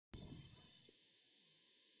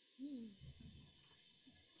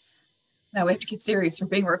Now we have to get serious. We're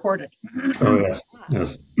being recorded. Oh, yes.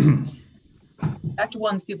 Yes. Back to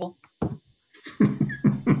ones, people.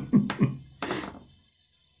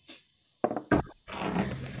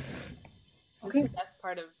 Okay. The best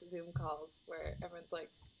part of Zoom calls where everyone's like,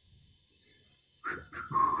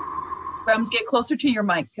 Grumms, get closer to your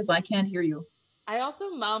mic because I can't hear you. I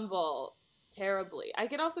also mumble terribly. I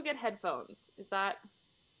can also get headphones. Is that?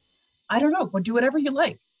 I don't know. Well, do whatever you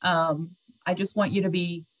like. I just want you to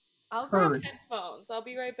be I'll heard. grab headphones. I'll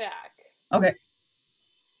be right back. Okay.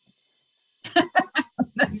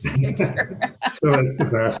 Nice picture. So that's the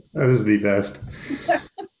best. That is the best.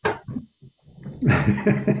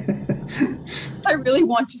 I really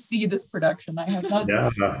want to see this production. I have not. Yeah.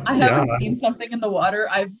 I haven't seen Something in the Water.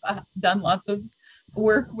 I've done lots of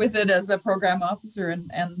work with it as a program officer, and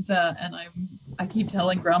I keep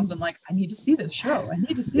telling Grumms, I'm like, I need to see this show. I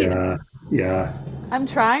need to see it. Yeah. I'm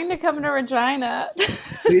trying to come to Regina.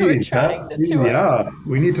 We're trying to tour. Yeah,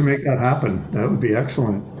 we need to make that happen. That would be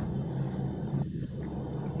excellent.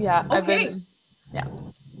 Yeah. Okay. Yeah.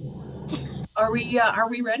 Are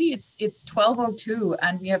we ready? It's 12:02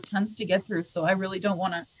 and we have tons to get through, so I really don't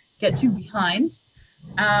want to get too behind.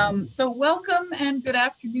 So welcome and good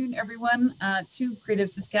afternoon, everyone, to Creative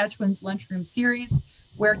Saskatchewan's Lunchroom series,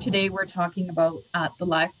 where today we're talking about the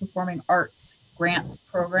live performing arts grants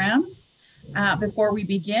programs. Before we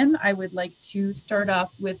begin, I would like to start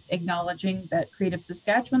off with acknowledging that Creative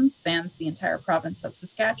Saskatchewan spans the entire province of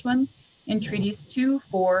Saskatchewan in Treaties 2,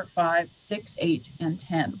 4, 5, 6, 8, and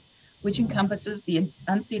 10, which encompasses the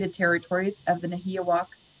unceded territories of the Nahiawak,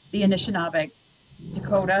 the Anishinaabe,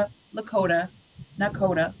 Dakota, Lakota,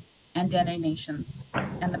 Nakota, and Dene nations,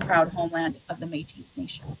 and the proud homeland of the Métis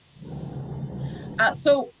Nation.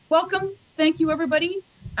 So welcome. Thank you, everybody.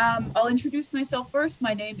 I'll introduce myself first.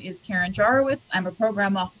 My name is Karen Jarowicz. I'm a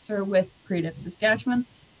program officer with Creative Saskatchewan.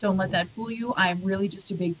 Don't let that fool you. I'm really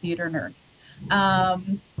just a big theater nerd.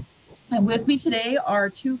 And with me today are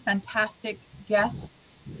two fantastic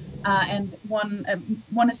guests, and one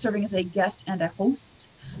is serving as a guest and a host.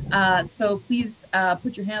 So please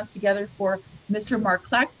put your hands together for Mr. Mark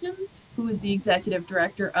Claxton, who is the Executive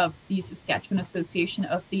Director of the Saskatchewan Association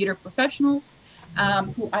of Theatre Professionals,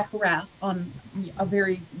 who I harass on a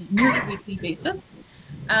very nearly weekly basis.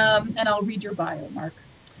 And I'll read your bio, Mark.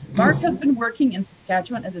 Mark has been working in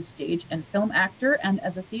Saskatchewan as a stage and film actor and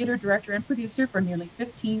as a theatre director and producer for nearly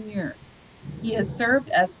 15 years. He has served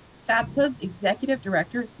as SAPCA's Executive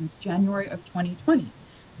Director since January of 2020.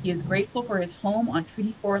 He is grateful for his home on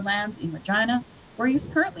Treaty 4 lands in Regina, where he is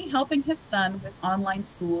currently helping his son with online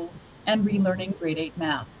school and relearning grade 8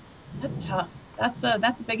 math. That's tough. That's a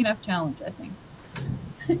big enough challenge, I think.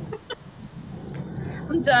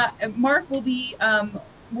 And Mark will be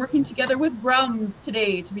working together with Grumms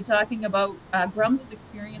today to be talking about Grumms'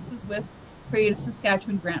 experiences with Creative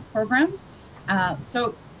Saskatchewan grant programs.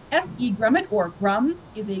 So S.E. Grummett, or Grumms,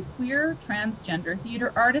 is a queer transgender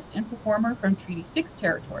theater artist and performer from Treaty 6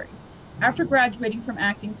 territory. After graduating from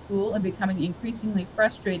acting school and becoming increasingly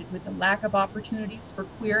frustrated with the lack of opportunities for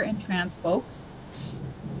queer and trans folks,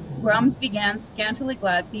 Grumms began Scantily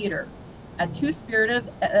Glad Theatre, a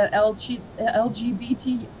two-spirited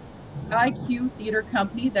LGBTIQ theater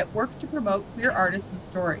company that works to promote queer artists and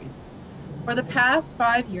stories. For the past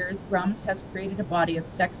 5 years, Grumms has created a body of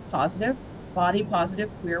sex-positive,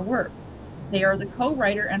 body-positive queer work. They are the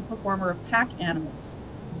co-writer and performer of Pack Animals,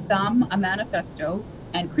 Stum, a Manifesto,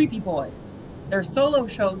 and Creepy Boys. Their solo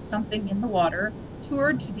show, Something in the Water,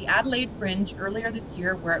 toured to the Adelaide Fringe earlier this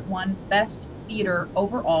year, where it won Best Theater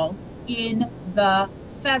overall in the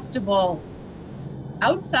festival.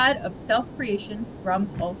 Outside of self-creation,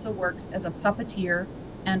 Grumms also works as a puppeteer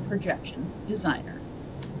and projection designer.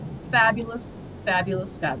 Fabulous,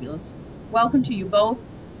 fabulous, fabulous. Welcome to you both.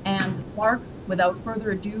 And Mark, without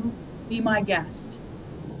further ado, be my guest.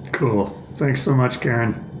 Cool. Thanks so much,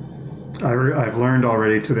 Karen. I've learned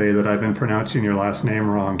already today that I've been pronouncing your last name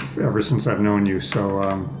wrong ever since I've known you, so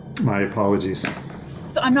my apologies.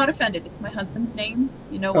 So I'm not offended. It's my husband's name.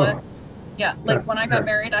 You know what? Yeah, like when I got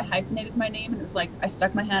married, I hyphenated my name, and it was like I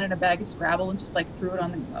stuck my hand in a bag of Scrabble and just like threw it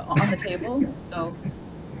on the table. So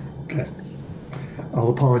okay. I'll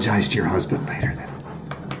apologize to your husband later then.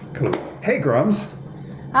 Cool. Hey, Grumms.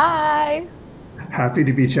 Hi. Happy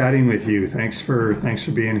to be chatting with you. Thanks for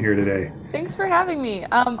being here today. Thanks for having me.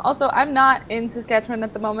 Also, I'm not in Saskatchewan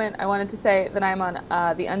at the moment. I wanted to say that I'm on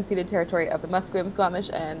the unceded territory of the Musqueam, Squamish,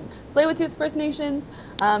 and Tsleil-Waututh First Nations,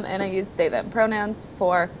 and I use they/them pronouns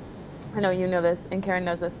for. I know you know this and Karen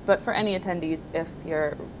knows this, but for any attendees, if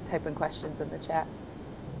you're typing questions in the chat.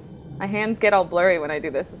 My hands get all blurry when I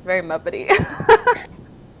do this. It's very Muppety.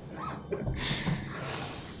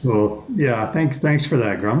 Well, yeah, thanks for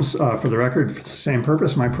that, Grumps. For the record, for the same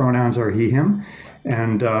purpose, my pronouns are he, him,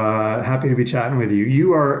 and happy to be chatting with you.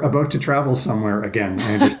 You are about to travel somewhere again,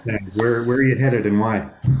 I understand. Where are you headed and why?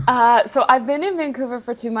 So I've been in Vancouver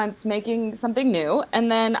for 2 months making something new,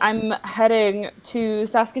 and then I'm heading to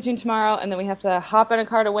Saskatoon tomorrow, and then we have to hop in a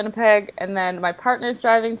car to Winnipeg, and then my partner's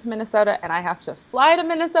driving to Minnesota, and I have to fly to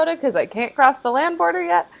Minnesota because I can't cross the land border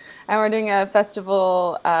yet. And we're doing a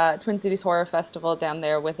festival, Twin Cities Horror Festival down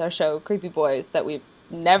there with our show Creepy Boys that we've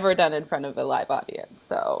never done in front of a live audience.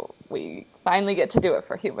 So we finally get to do it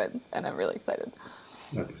for humans, and I'm really excited.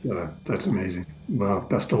 That's amazing. Well,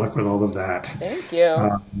 best of luck with all of that. Thank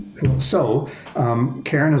you. Cool. So,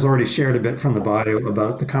 Karen has already shared a bit from the bio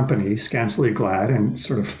about the company, Scantily Glad, and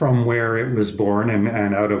sort of from where it was born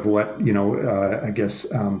and out of what, I guess,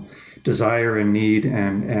 desire and need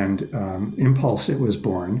and impulse it was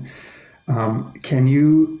born. Can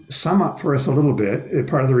you sum up for us a little bit?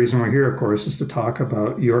 Part of the reason we're here, of course, is to talk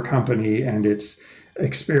about your company and its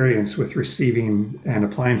experience with receiving and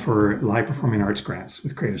applying for live performing arts grants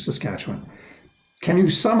with Creative Saskatchewan. Can you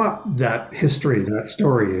sum up that history, that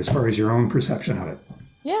story, as far as your own perception of it?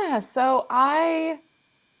 Yeah, so I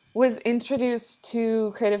was introduced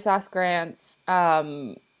to Creative Sask grants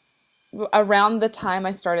around the time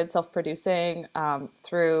I started self-producing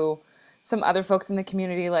through some other folks in the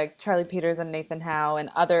community like Charlie Peters and Nathan Howe and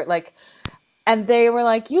other and they were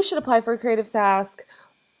like, you should apply for Creative Sask.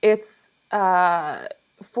 It's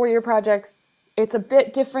 4-year projects. It's a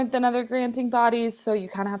bit different than other granting bodies, so you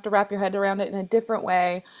kind of have to wrap your head around it in a different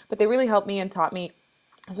way. But they really helped me and taught me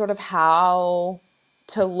sort of how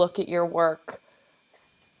to look at your work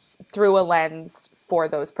through a lens for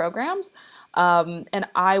those programs. And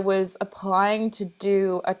I was applying to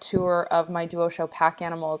do a tour of my duo show Pack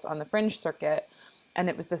Animals on the Fringe circuit. And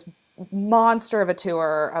it was this monster of a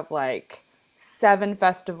tour of 7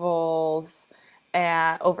 festivals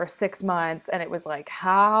and over 6 months. And it was like,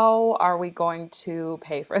 how are we going to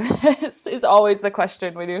pay for this is always the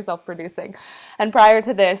question when you're self-producing. And prior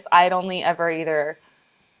to this, I'd only ever either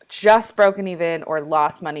just broken even or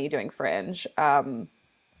lost money doing Fringe.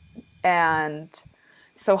 And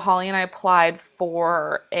so Holly and I applied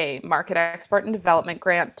for a market export and development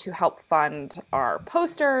grant to help fund our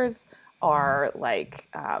posters, our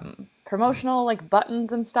promotional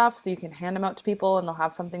buttons and stuff, so you can hand them out to people and they'll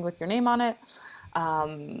have something with your name on it.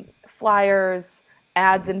 Flyers,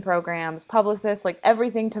 ads in programs, publicists,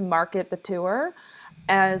 everything to market the tour,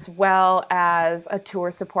 as well as a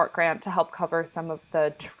tour support grant to help cover some of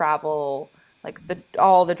the travel,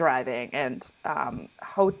 all the driving and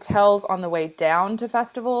hotels on the way down to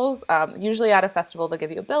festivals. Usually at a festival, they'll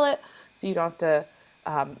give you a billet, so you don't have to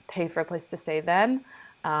pay for a place to stay then.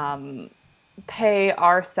 Pay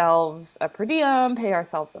ourselves a per diem, pay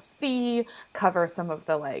ourselves a fee, cover some of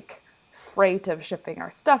the freight of shipping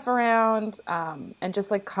our stuff around, and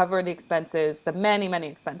just cover the expenses, the many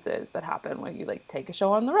expenses that happen when you take a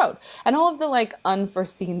show on the road, and all of the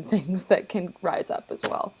unforeseen things that can rise up as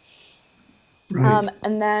well. Right.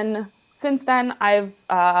 And then since then, I've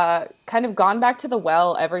kind of gone back to the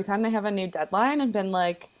well every time they have a new deadline and been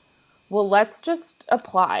like, well, let's just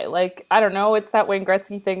apply. I don't know, it's that Wayne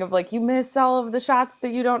Gretzky thing of you miss all of the shots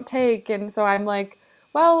that you don't take. And so I'm like,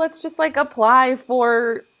 well, let's just apply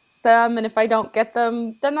for them. And if I don't get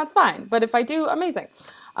them, then that's fine. But if I do, amazing.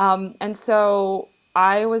 And so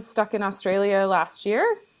I was stuck in Australia last year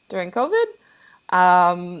during COVID.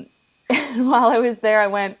 And while I was there, I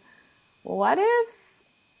went, what if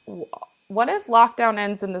lockdown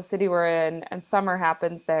ends in the city we're in and summer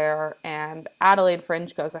happens there and Adelaide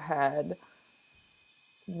Fringe goes ahead?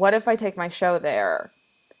 What if I take my show there?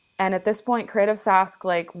 And at this point, Creative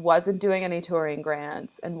Sask wasn't doing any touring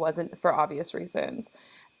grants and wasn't, for obvious reasons.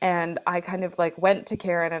 And I kind of went to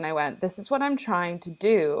Karen and I went, this is what I'm trying to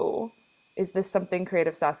do. Is this something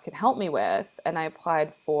Creative Sask can help me with? And I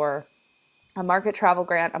applied for a market travel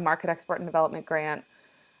grant, a market export and development grant,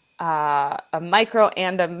 a micro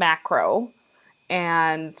and a macro,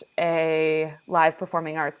 and a live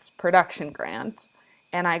performing arts production grant.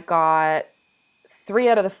 And I got 3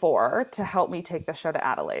 out of the 4 to help me take the show to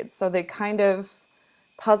Adelaide. So they kind of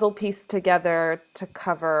puzzle piece together to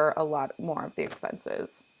cover a lot more of the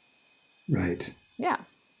expenses. Right. Yeah.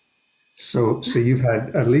 So you've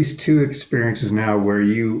had at least 2 experiences now where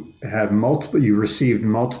you received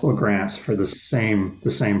multiple grants for the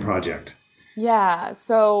same project. Yeah,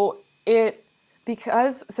 so Creative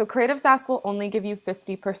Sask will only give you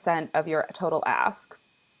 50% of your total ask.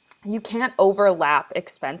 You can't overlap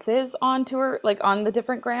expenses on tour, on the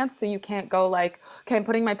different grants. So you can't go okay, I'm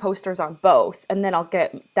putting my posters on both and then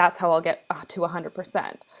that's how I'll get to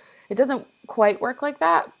 100%. It doesn't quite work like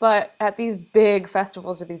that, but at these big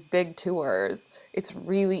festivals or these big tours, it's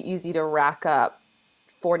really easy to rack up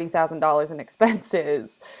 $40,000 in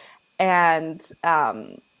expenses. And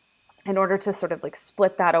in order to sort of like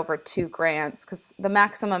split that over two grants, because the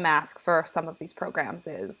maximum ask for some of these programs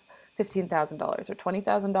is $15,000 or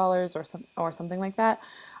 $20,000 or something like that.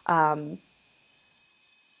 Oh,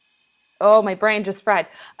 my brain just fried.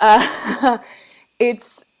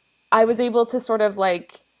 It's I was able to sort of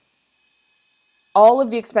like all of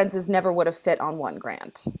the expenses never would have fit on one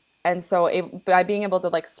grant. And so by being able to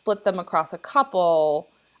like split them across a couple,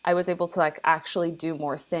 I was able to like actually do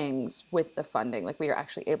more things with the funding. Like we were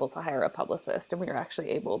actually able to hire a publicist, and we were actually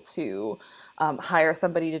able to hire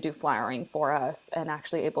somebody to do flyering for us, and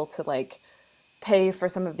actually able to like pay for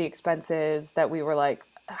some of the expenses that we were like,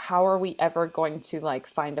 how are we ever going to like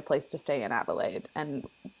find a place to stay in Adelaide? And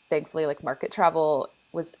thankfully, like Market Travel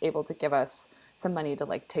was able to give us some money to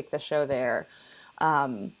like take the show there,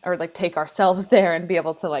 or like take ourselves there and be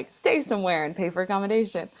able to like stay somewhere and pay for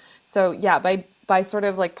accommodation. So yeah, by sort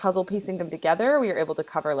of like puzzle piecing them together, we were able to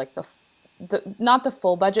cover like the not the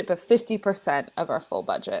full budget, but 50% of our full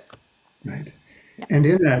budget. Right. Yeah. And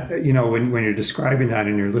in that, when you're describing that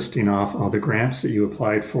and you're listing off all the grants that you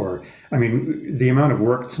applied for, I mean, the amount of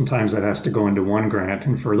work sometimes that has to go into one grant,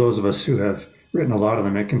 and for those of us who have written a lot of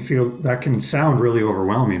them, that can sound really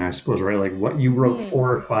overwhelming, I suppose, right? Like what you wrote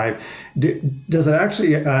four or five. Does it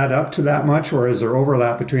actually add up to that much, or is there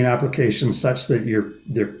overlap between applications such that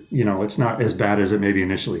it's not as bad as it maybe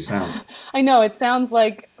initially sounds? I know it sounds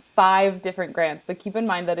like five different grants, but keep in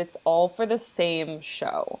mind that it's all for the same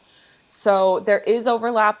show. So there is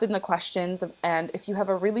overlap in the questions, and if you have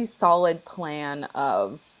a really solid plan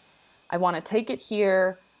of, I want to take it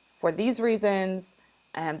here for these reasons,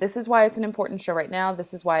 and this is why it's an important show right now,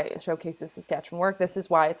 this is why it showcases Saskatchewan work, this is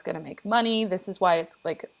why it's going to make money, this is why it's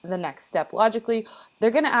like the next step logically,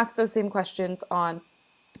 they're going to ask those same questions on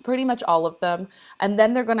pretty much all of them. And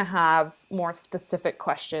then they're going to have more specific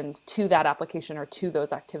questions to that application or to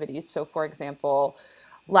those activities. So for example,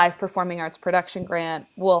 live performing arts production grant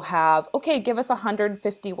will have, okay, give us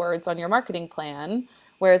 150 words on your marketing plan,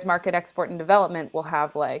 whereas market export and development will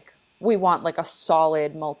have like, we want like a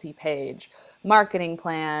solid multi-page marketing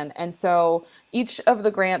plan. And so each of the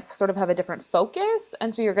grants sort of have a different focus,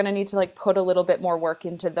 and so you're going to need to like put a little bit more work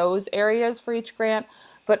into those areas for each grant.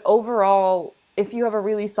 But overall, if you have a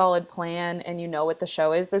really solid plan and you know what the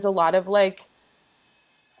show is, there's a lot of like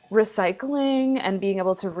recycling and being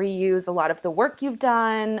able to reuse a lot of the work you've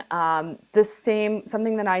done.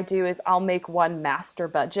 Something that I do is I'll make one master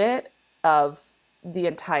budget of the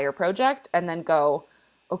entire project and then go,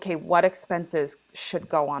 okay, what expenses should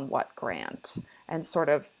go on what grant? And sort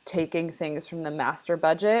of taking things from the master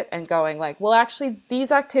budget and going like, well, actually,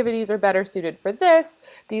 these activities are better suited for this.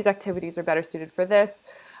 These activities are better suited for this.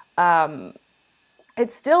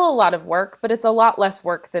 It's still a lot of work, but it's a lot less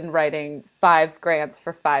work than writing five grants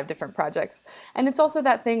for five different projects. And it's also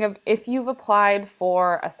that thing of if you've applied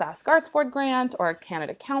for a Sask Arts Board grant or a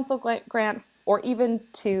Canada Council grant, or even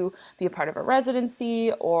to be a part of a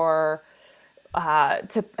residency or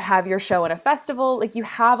to have your show in a festival, like you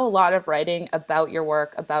have a lot of writing about your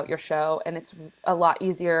work, about your show, and it's a lot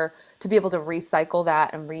easier to be able to recycle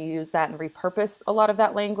that and reuse that and repurpose a lot of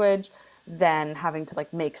that language than having to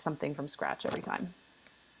like make something from scratch every time.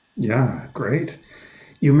 Yeah, great.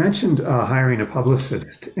 You mentioned hiring a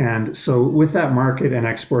publicist. And so with that market and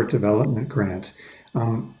export development grant,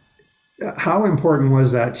 um, how important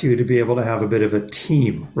was that to you to be able to have a bit of a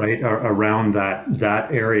team, right, around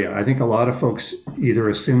that area? I think a lot of folks either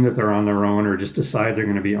assume that they're on their own or just decide they're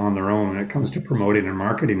going to be on their own when it comes to promoting and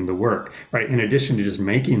marketing the work, right? In addition to just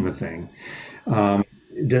making the thing. Um,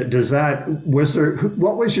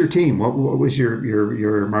 what was your team? What was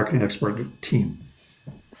your marketing export team?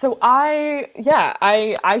 So I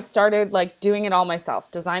started like doing it all myself,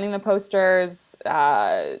 designing the posters,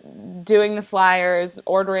 doing the flyers,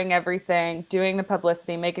 ordering everything, doing the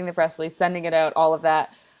publicity, making the press release, sending it out, all of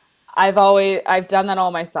that. I've done that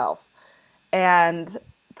all myself. And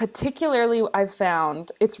particularly I've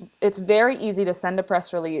found it's very easy to send a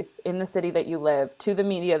press release in the city that you live to the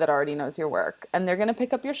media that already knows your work, and they're going to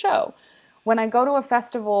pick up your show. When I go to a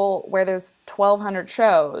festival where there's 1,200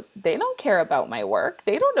 shows, they don't care about my work.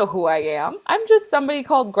 They don't know who I am. I'm just somebody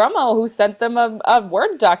called Grummo who sent them a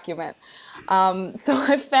Word document. So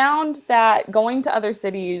I found that going to other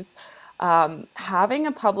cities, having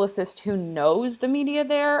a publicist who knows the media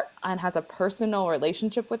there and has a personal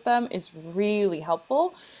relationship with them is really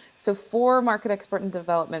helpful. So for market export and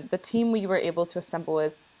development, the team we were able to assemble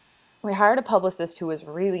is we hired a publicist who was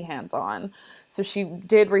really hands-on. So she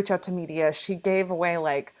did reach out to media. She gave away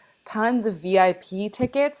like tons of VIP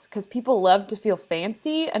tickets because people love to feel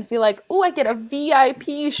fancy and feel like, oh, I get a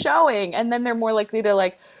VIP showing. And then they're more likely to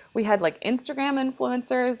like, we had like Instagram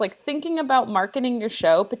influencers, like thinking about marketing your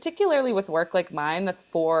show, particularly with work like mine that's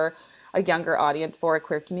for a younger audience, for a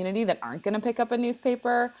queer community that aren't going to pick up a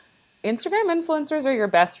newspaper. Instagram influencers are your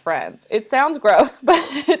best friends. It sounds gross, but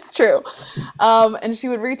it's true. And she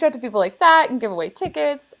would reach out to people like that and give away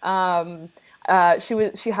tickets.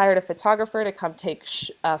 She hired a photographer to come take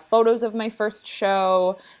photos of my first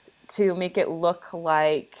show to make it look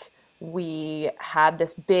like we had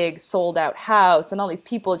this big sold out house and all these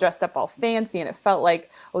people dressed up all fancy, and it felt like,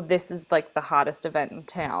 oh, this is like the hottest event in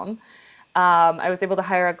town. I was able to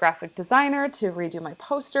hire a graphic designer to redo my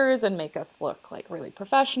posters and make us look like really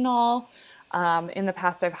professional. In the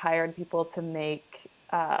past, I've hired people to make,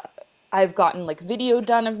 I've gotten like video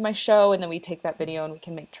done of my show, and then we take that video and we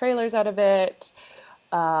can make trailers out of it.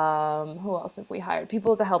 Who else have we hired?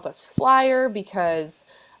 People to help us flyer because,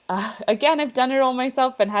 again, I've done it all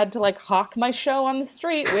myself and had to like hawk my show on the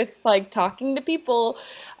street with like talking to people.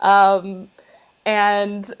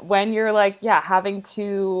 And when you're like, yeah, having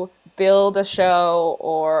to build a show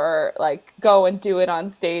or like go and do it on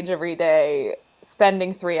stage every day,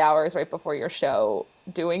 spending 3 hours right before your show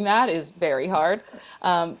doing that is very hard.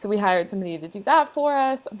 So we hired somebody to do that for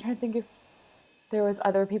us. I'm trying to think if there was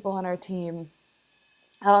other people on our team.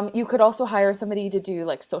 You could also hire somebody to do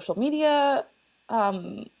like social media,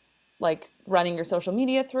 like running your social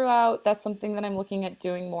media throughout. That's something that I'm looking at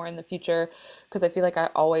doing more in the future because I feel like I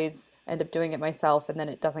always end up doing it myself and then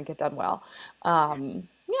it doesn't get done well.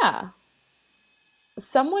 Yeah.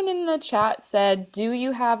 Someone in the chat said, do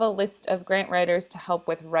you have a list of grant writers to help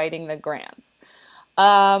with writing the grants?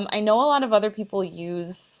 I know a lot of other people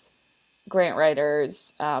use grant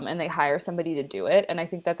writers and they hire somebody to do it. And I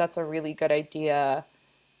think that that's a really good idea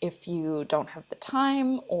if you don't have the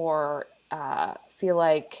time or feel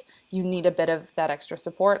like you need a bit of that extra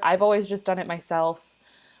support. I've always just done it myself.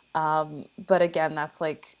 But again, that's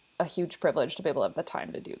like a huge privilege to be able to have the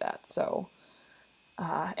time to do that. So,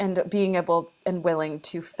 and being able and willing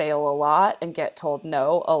to fail a lot and get told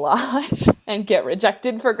no a lot and get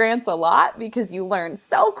rejected for grants a lot because you learn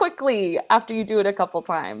so quickly after you do it a couple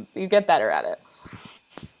times. You get better at it.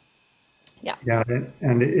 Yeah. Yeah,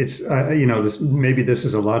 and it's this maybe this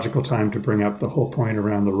is a logical time to bring up the whole point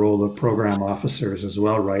around the role of program officers as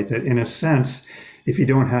well, right? That in a sense, if you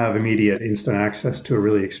don't have immediate instant access to a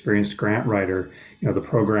really experienced grant writer, the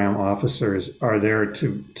program officers are there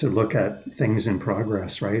to look at things in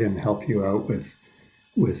progress, right, and help you out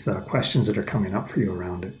with questions that are coming up for you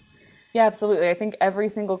around it. Yeah, absolutely. I think every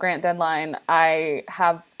single grant deadline, I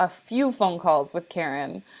have a few phone calls with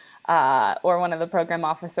Karen or one of the program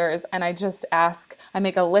officers, and I just ask, I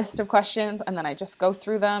make a list of questions, and then I just go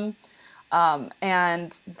through them.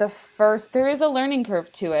 And there is a learning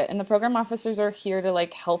curve to it, and the program officers are here to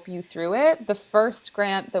like help you through it. The first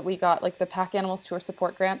grant that we got, like the Pack Animals Tour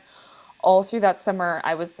Support Grant, all through that summer,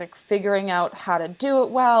 I was like figuring out how to do it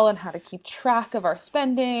well and how to keep track of our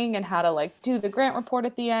spending and how to like do the grant report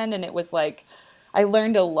at the end. And it was like, I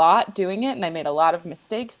learned a lot doing it and I made a lot of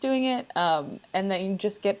mistakes doing it. And then you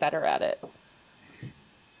just get better at it.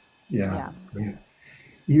 Yeah.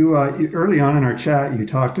 You early on in our chat, you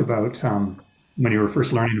talked about when you were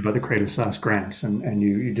first learning about the Creative Sask grants, and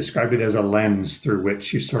you described it as a lens through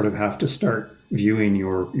which you sort of have to start viewing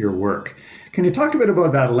your work. Can you talk a bit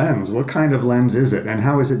about that lens? What kind of lens is it, and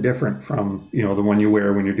how is it different from the one you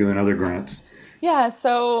wear when you're doing other grants? Yeah,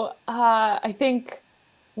 so I think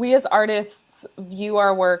we as artists view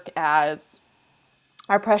our work as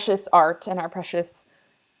our precious art and our precious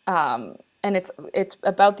and it's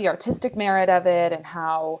about the artistic merit of it and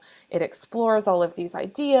how it explores all of these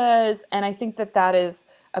ideas. And I think that that is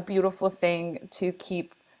a beautiful thing to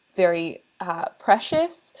keep very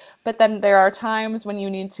precious. But then there are times when you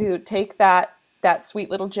need to take that sweet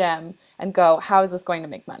little gem and go, how is this going to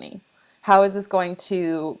make money? How is this going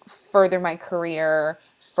to further my career,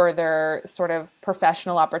 further sort of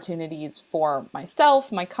professional opportunities for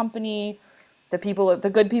myself, my company, the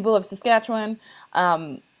good people of Saskatchewan?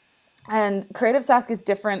 And Creative Sask is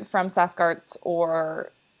different from Sask Arts or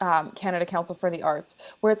Canada Council for the Arts,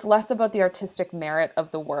 where it's less about the artistic merit of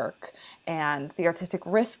the work and the artistic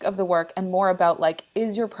risk of the work and more about like,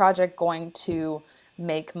 is your project going to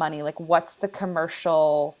make money? Like what's the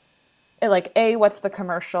commercial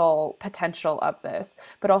potential of this?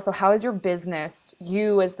 But also how is your business,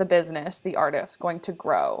 you as the business, the artist, going to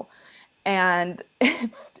grow? And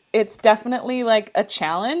it's definitely like a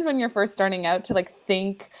challenge when you're first starting out to like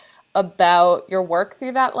think about your work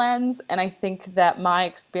through that lens. And I think that my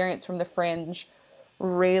experience from the Fringe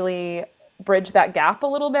really bridge that gap a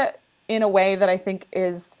little bit in a way that I think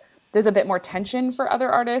is there's a bit more tension for other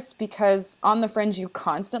artists, because on the fringe you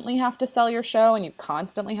constantly have to sell your show and you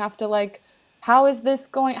constantly have to like, how is this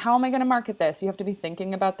going, how am I going to market this? You have to be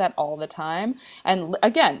thinking about that all the time, and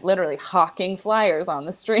again, literally hawking flyers on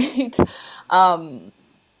the street.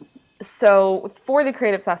 So for the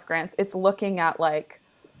Creative Sask grants, it's looking at like,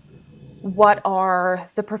 what are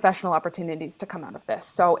the professional opportunities to come out of this?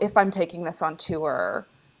 So if I'm taking this on tour,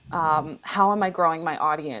 how am I growing my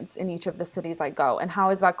audience in each of the cities I go? And how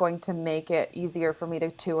is that going to make it easier for me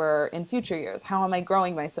to tour in future years? How am I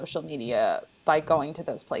growing my social media by going to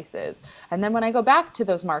those places? And then when I go back to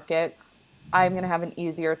those markets, I'm going to have an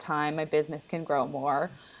easier time. My business can grow more.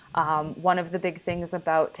 One of the big things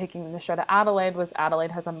about taking the show to Adelaide was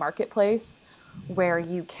Adelaide has a marketplace where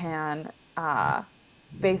you can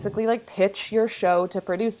basically like pitch your show to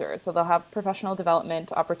producers. So they'll have professional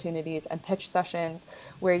development opportunities and pitch sessions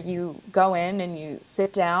where you go in and you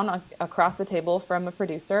sit down across the table from a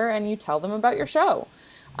producer and you tell them about your show.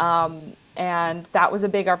 And that was a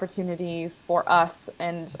big opportunity for us.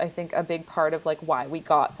 And I think a big part of like why we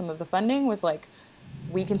got some of the funding was like,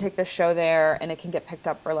 we can take this show there and it can get picked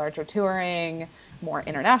up for larger touring, more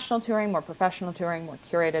international touring, more professional touring, more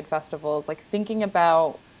curated festivals, like thinking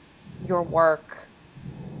about your work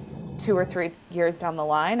 2 or 3 years down the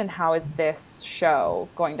line and how is this show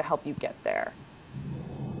going to help you get there.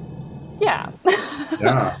 Yeah.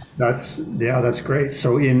 That's great.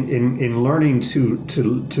 So in learning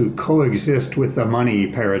to coexist with the money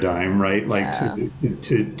paradigm, right? Like Yeah.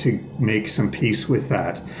 to make some peace with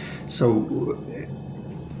that. So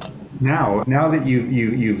now that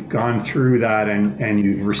you've gone through that and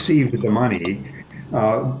you've received the money,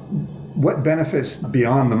 what benefits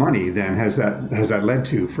beyond the money then has that led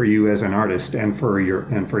to for you as an artist and for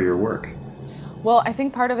your work? Well, I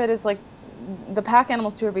think part of it is like the Pack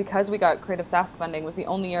Animals tour, because we got Creative Sask funding, was the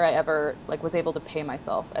only year I ever like was able to pay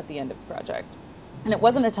myself at the end of the project. And it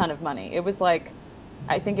wasn't a ton of money. It was like,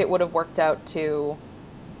 I think it would have worked out to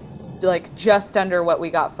like just under what we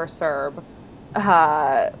got for Serb,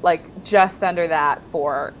 like just under that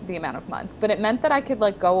for the amount of months. But it meant that I could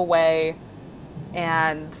like go away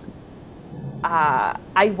and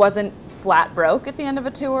I wasn't flat broke at the end of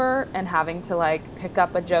a tour and having to like pick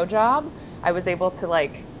up a Joe job. I was able to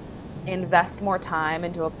like invest more time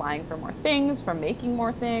into applying for more things, for making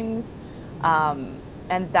more things.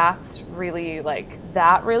 And that's really like,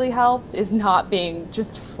 that really helped, is not being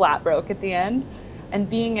just flat broke at the end and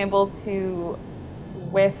being able to,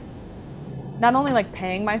 with not only like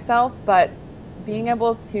paying myself, but being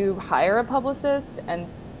able to hire a publicist and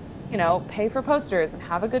pay for posters and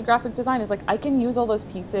have a good graphic design is like, I can use all those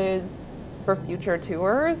pieces for future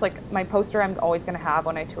tours. Like my poster I'm always going to have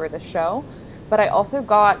when I tour this show. But I also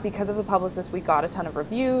got, because of the publicist, we got a ton of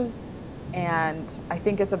reviews. And I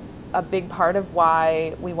think it's a big part of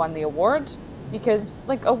why we won the award, because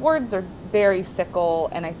like awards are very fickle.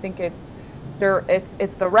 And I think it's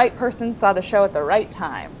the right person saw the show at the right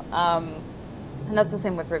time. And that's the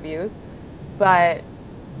same with reviews. But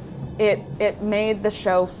it made the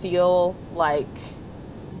show feel like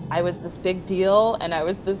I was this big deal and I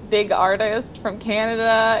was this big artist from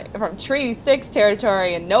Canada, from Treaty 6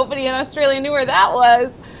 territory, and nobody in Australia knew where that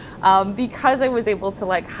was, because I was able to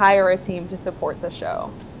like hire a team to support the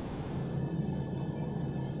show.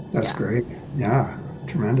 That's great. Yeah,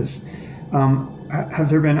 tremendous. Have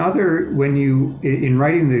there been other, when you, in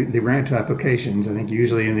writing the grant applications, I think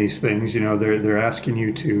usually in these things, they're asking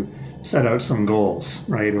you to set out some goals,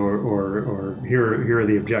 right? Or here are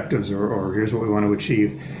the objectives, or here's what we want to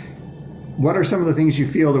achieve. What are some of the things you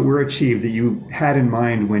feel that were achieved that you had in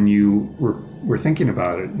mind when you were thinking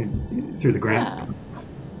about it through the grant?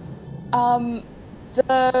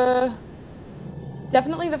 Yeah.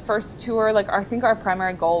 Definitely the first tour, like I think our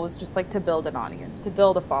primary goal was just like to build an audience, to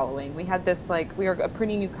build a following. We had this like, we were a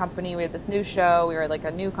pretty new company, we had this new show, we were like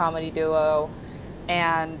a new comedy duo,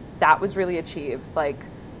 and that was really achieved. Like,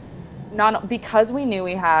 not because we knew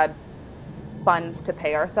we had funds to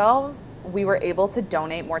pay ourselves, we were able to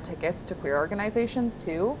donate more tickets to queer organizations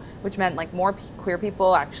too, which meant like more queer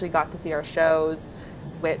people actually got to see our shows,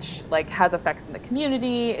 which like has effects in the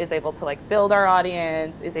community, is able to like build our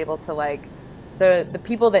audience, is able to like, the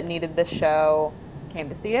people that needed this show came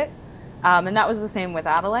to see it. And that was the same with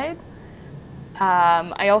Adelaide.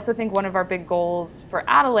 I also think one of our big goals for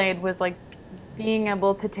Adelaide was like being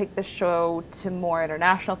able to take the show to more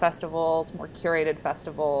international festivals, more curated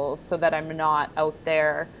festivals, so that I'm not out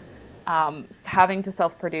there having to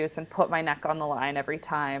self-produce and put my neck on the line every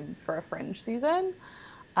time for a fringe season.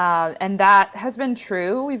 And that has been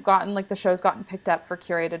true. We've gotten, like, the show's gotten picked up for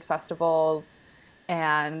curated festivals,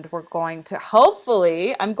 and we're going to,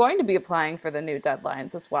 hopefully, I'm going to be applying for the new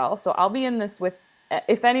deadlines as well. So I'll be in this with,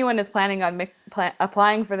 if anyone is planning on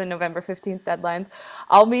applying for the November 15th deadlines,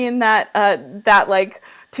 I'll be in that like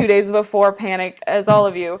 2 days before panic as all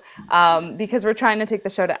of you, because we're trying to take the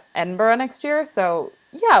show to Edinburgh next year. So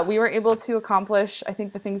yeah, we were able to accomplish, I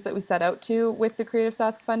think, the things that we set out to with the Creative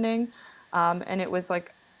Sask funding. And it was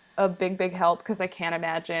like a big help, because I can't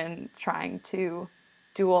imagine trying to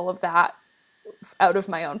do all of that out of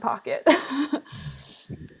my own pocket.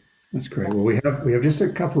 That's great. Well, we have just a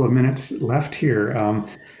couple of minutes left here.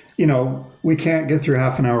 We can't get through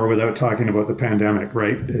half an hour without talking about the pandemic,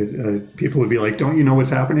 right? People would be like, "Don't you know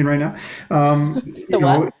what's happening right now?" The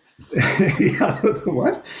what? Yeah, the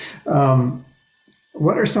what?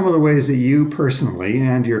 What are some of the ways that you personally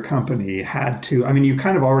and your company had to? I mean, you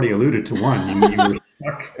kind of already alluded to one. You were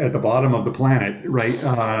stuck at the bottom of the planet, right,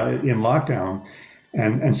 in lockdown,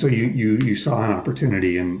 and so you saw an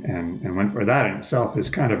opportunity and went for that. In itself is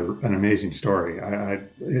kind of an amazing story.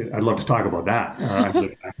 I'd love to talk about that.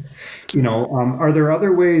 Are there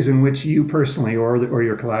other ways in which you personally or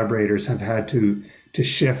your collaborators have had to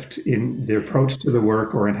shift in the approach to the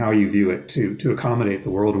work or in how you view it to accommodate the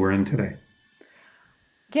world we're in today?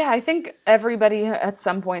 Yeah, I think everybody at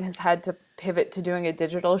some point has had to pivot to doing a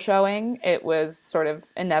digital showing. It was sort of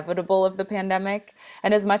inevitable of the pandemic.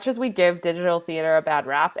 And as much as we give digital theater a bad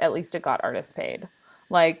rap, at least it got artists paid.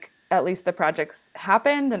 Like, at least the projects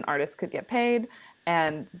happened and artists could get paid.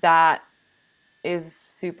 And that is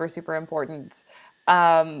super important.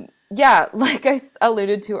 Yeah, like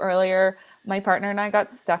alluded to earlier, my partner and I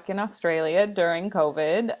got stuck in Australia during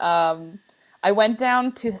COVID. I went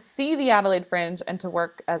down to see the Adelaide Fringe and to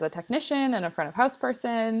work as a technician and a front of house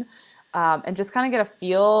person, and just kind of get a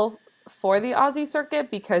feel for the Aussie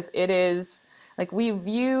circuit, because it is like, we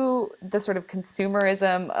view the sort of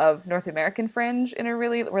consumerism of North American Fringe in a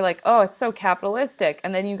really, we're like, oh, it's so capitalistic.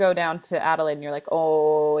 And then you go down to Adelaide and you're like,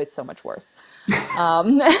 oh, it's so much worse.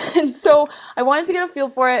 And so I wanted to get a feel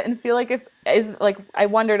for it and feel like I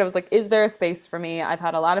wondered, I was like, is there a space for me? I've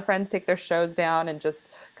had a lot of friends take their shows down and just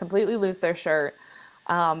completely lose their shirt.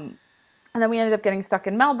 And then we ended up getting stuck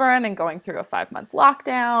in Melbourne and going through a 5-month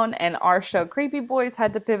lockdown, and our show Creepy Boys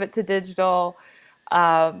had to pivot to digital.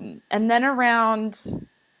 And then around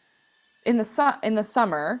in the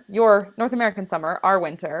summer, your North American summer, our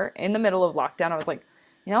winter, in the middle of lockdown, I was like,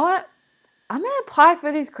 you know what? I'm going to apply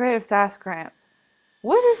for these Creative Sask grants.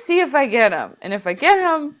 We'll just see if I get them. And if I get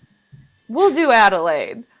them, we'll do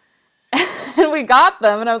Adelaide. And we got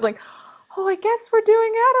them. And I was like, oh, I guess we're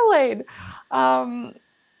doing Adelaide.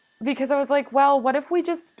 Because I was like, well, what if we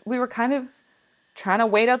were kind of trying to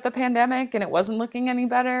wait out the pandemic and it wasn't looking any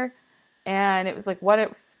better? And it was like, what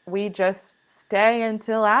if we just stay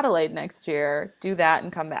until Adelaide next year, do that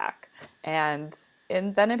and come back? And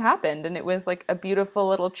then it happened. And it was like a beautiful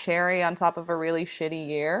little cherry on top of a really shitty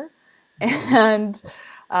year. And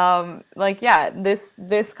yeah,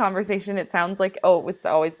 this conversation, it sounds like, oh, it's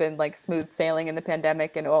always been like smooth sailing in the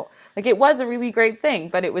pandemic. And like, it was a really great thing,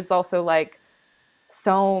 but it was also like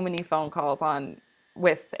so many phone calls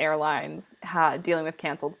with airlines dealing with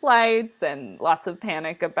canceled flights and lots of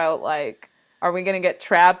panic about like, are we going to get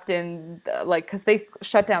trapped in because they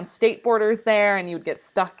shut down state borders there, and you'd get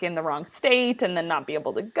stuck in the wrong state and then not be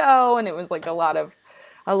able to go. And it was like a lot of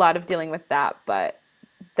dealing with that. But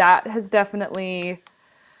that has definitely,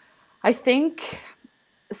 I think,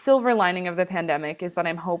 silver lining of the pandemic is that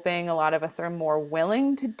I'm hoping a lot of us are more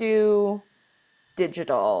willing to do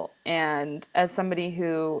digital. And as somebody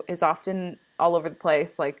who is often all over the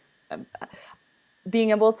place, like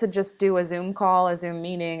being able to just do a Zoom call, a Zoom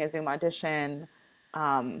meeting, a Zoom audition,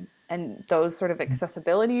 and those sort of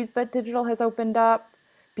accessibilities that digital has opened up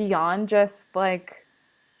beyond just like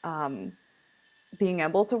being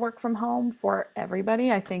able to work from home for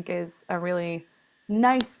everybody, I think is a really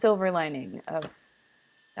nice silver lining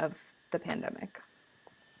of the pandemic.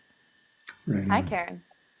 Right. Hi, Karen.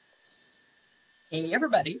 Hey,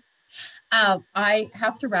 everybody. I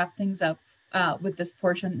have to wrap things up with this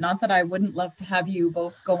portion. Not that I wouldn't love to have you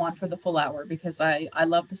both go on for the full hour, because I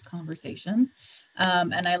love this conversation.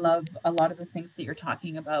 And I love a lot of the things that you're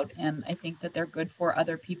talking about. And I think that they're good for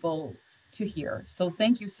other people to hear. So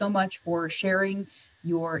thank you so much for sharing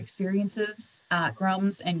your experiences at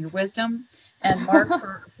Grumms and your wisdom. And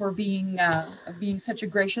Mark, for being such a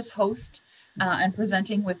gracious host and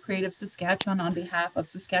presenting with Creative Saskatchewan on behalf of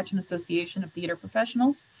Saskatchewan Association of Theatre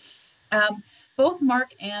Professionals. Both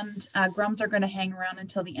Mark and Grumms are going to hang around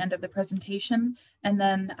until the end of the presentation. And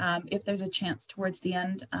then if there's a chance towards the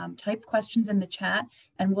end, type questions in the chat,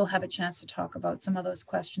 and we'll have a chance to talk about some of those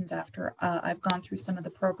questions after I've gone through some of the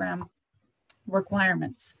program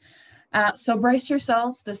requirements. So brace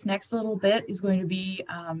yourselves. This next little bit is going to be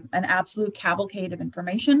an absolute cavalcade of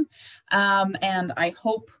information. And I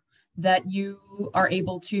hope that you are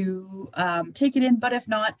able to take it in, but if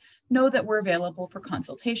not, know that we're available for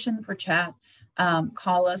consultation, for chat.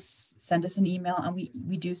 Call us, send us an email, and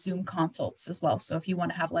we do Zoom consults as well. So if you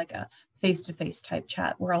want to have like a face-to-face type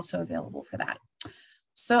chat, we're also available for that.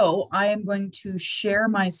 So I am going to share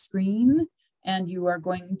my screen, and you are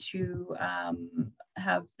going to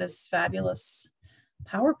have this fabulous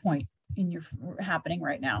PowerPoint in your happening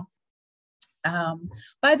right now.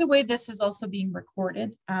 By the way, this is also being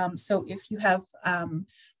recorded. So if you have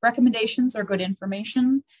recommendations or good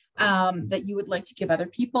information that you would like to give other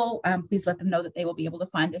people, please let them know that they will be able to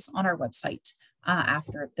find this on our website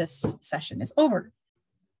after this session is over.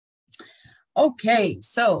 Okay,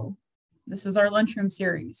 so this is our lunchroom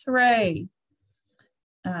series. Hooray.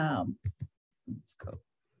 Let's go.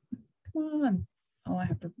 Come on. Oh, I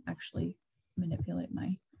have to actually manipulate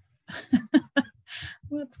my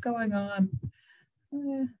what's going on?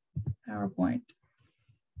 PowerPoint.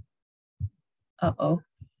 Uh-oh.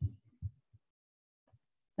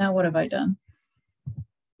 Now what have I done?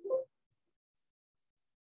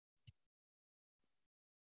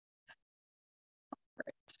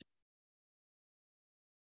 Right.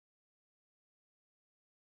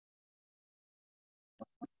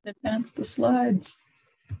 Advance the slides.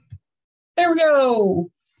 There we go.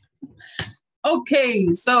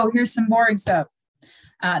 Okay, so here's some boring stuff.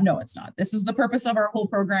 No, it's not. This is the purpose of our whole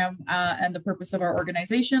program and the purpose of our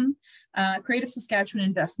organization. Creative Saskatchewan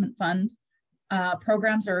Investment Fund.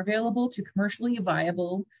 Programs are available to commercially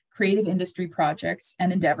viable creative industry projects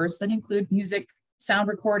and endeavors that include music, sound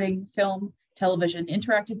recording, film, television,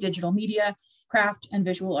 interactive digital media, craft and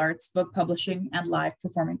visual arts, book publishing, and live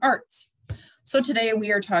performing arts. So today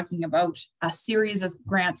we are talking about a series of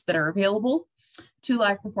grants that are available to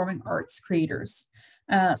live performing arts creators.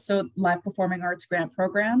 So live performing arts grant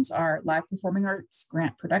programs are Live Performing Arts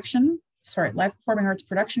Production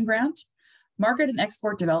Grant, Market and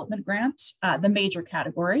Export Development Grant, the major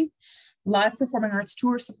category, Live Performing Arts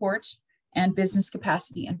Tour Support, and Business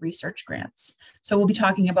Capacity and Research Grants. So we'll be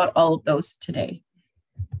talking about all of those today.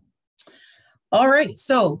 All right,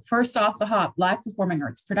 so first off the hop, Live Performing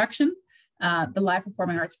Arts Production. The Live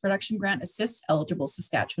Performing Arts Production Grant assists eligible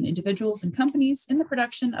Saskatchewan individuals and companies in the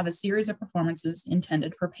production of a series of performances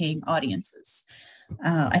intended for paying audiences.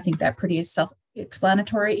 I think that pretty is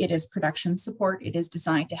self-explanatory. It is production support. It is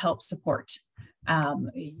designed to help support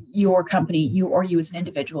your company, you as an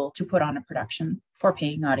individual, to put on a production for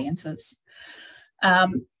paying audiences. A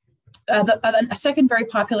second very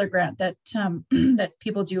popular grant that that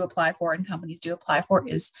people do apply for and companies do apply for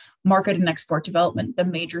is Market and Export Development, the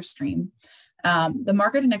major stream. The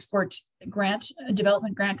Market and Export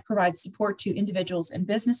Development Grant provides support to individuals and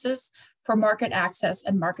businesses for market access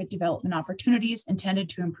and market development opportunities intended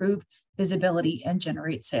to improve visibility and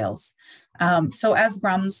generate sales. So as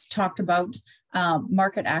Grumms talked about,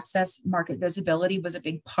 market access, market visibility was a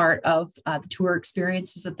big part of the tour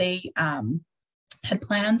experiences that they had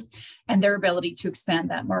planned, and their ability to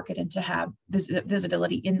expand that market and to have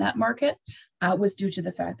visibility in that market was due to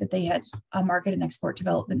the fact that they had a Market and Export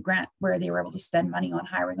Development Grant where they were able to spend money on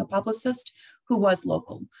hiring a publicist who was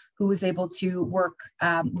local, who was able to work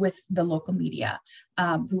with the local media,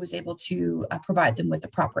 who was able to provide them with the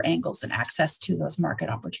proper angles and access to those market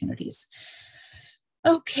opportunities.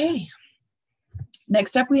 Okay.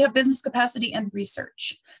 Next up, we have Business Capacity and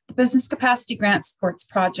Research. The Business Capacity Grant supports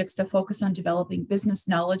projects that focus on developing business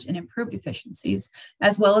knowledge and improved efficiencies,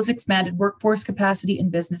 as well as expanded workforce capacity and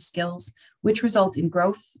business skills, which result in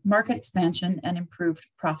growth, market expansion, and improved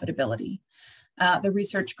profitability. The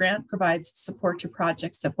Research Grant provides support to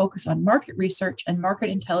projects that focus on market research and market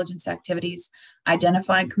intelligence activities,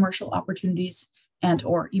 identifying commercial opportunities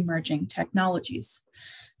and/or emerging technologies.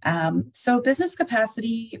 So business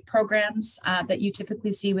capacity programs that you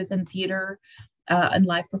typically see within theater and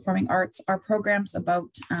live performing arts are programs about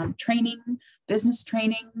training, business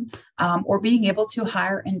training, or being able to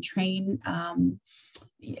hire and train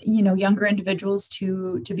younger individuals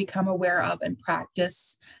to become aware of and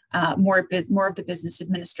practice more of the business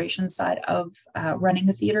administration side of running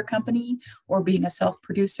a theater company or being a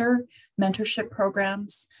self-producer, mentorship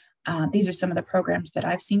programs. These are some of the programs that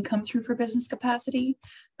I've seen come through for business capacity,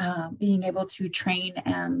 being able to train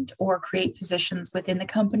or create positions within the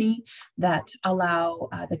company that allow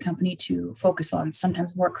the company to focus on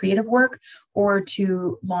sometimes more creative work or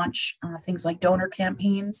to launch things like donor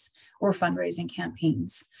campaigns or fundraising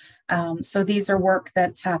campaigns. So these are work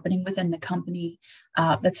that's happening within the company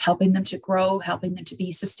that's helping them to grow, helping them to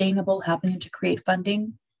be sustainable, helping them to create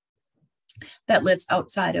funding. that lives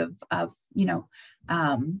outside of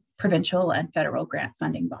provincial and federal grant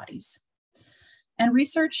funding bodies. And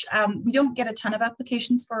research, we don't get a ton of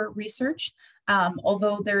applications for research,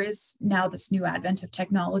 although there is now this new advent of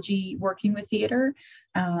technology working with theater.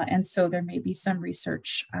 And so there may be some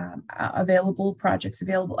research projects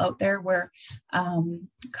available out there where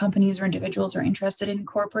companies or individuals are interested in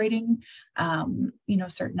incorporating,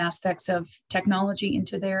 certain aspects of technology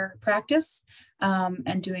into their practice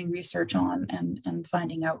and doing research on and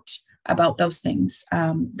finding out about those things.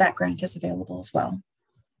 That grant is available as well.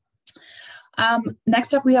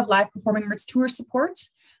 Next up, we have live performing arts tour support,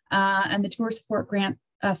 and the tour support grant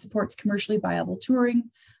supports commercially viable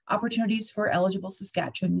touring opportunities for eligible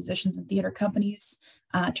Saskatchewan musicians and theatre companies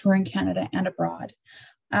touring Canada and abroad.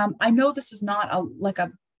 I know this is not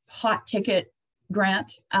a hot ticket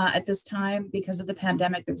grant at this time because of the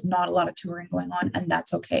pandemic. There's not a lot of touring going on, and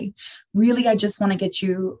that's okay. Really, I just want to get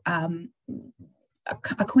you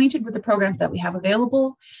acquainted with the programs that we have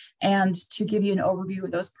available and to give you an overview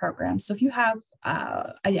of those programs. So if you have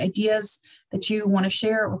ideas that you want to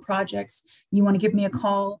share or projects, you want to give me a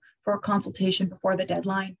call for a consultation before the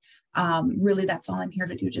deadline, really that's all I'm here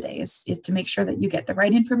to do today is to make sure that you get the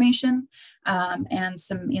right information and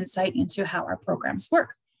some insight into how our programs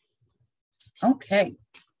work. Okay,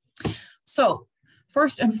 so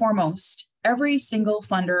first and foremost, every single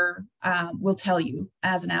funder will tell you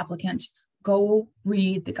as an applicant, go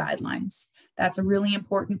read the guidelines. That's a really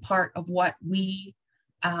important part of what we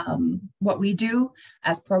do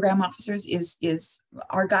as program officers is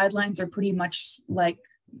our guidelines are pretty much like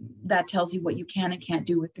that tells you what you can and can't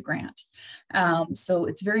do with the grant. So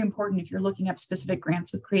it's very important if you're looking up specific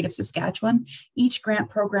grants with Creative Saskatchewan, each grant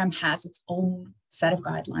program has its own set of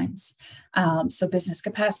guidelines. So business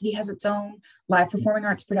capacity has its own, live performing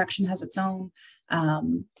arts production has its own,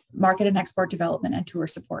 market and export development and tour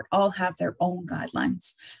support all have their own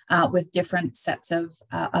guidelines with different sets of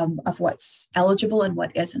what's eligible and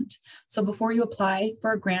what isn't. So before you apply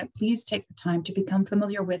for a grant, please take the time to become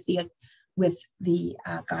familiar with the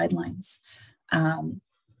guidelines.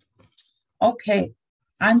 Okay,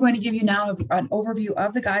 I'm going to give you now an overview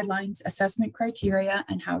of the guidelines, assessment criteria,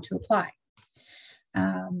 and how to apply.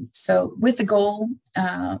 So with the goal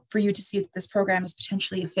for you to see that this program is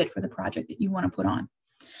potentially a fit for the project that you want to put on.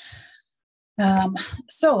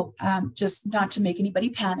 Just not to make anybody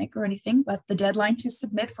panic or anything, but the deadline to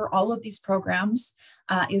submit for all of these programs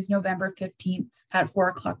is November 15th at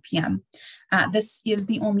 4:00 p.m. This is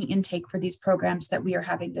the only intake for these programs that we are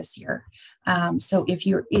having this year. So if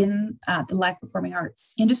you're in the live performing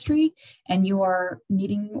arts industry and you are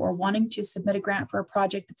needing or wanting to submit a grant for a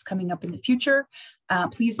project that's coming up in the future,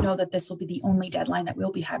 please know that this will be the only deadline that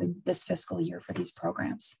we'll be having this fiscal year for these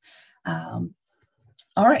programs.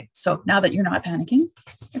 All right, so now that you're not panicking,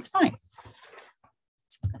 it's fine.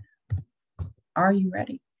 Are you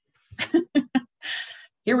ready?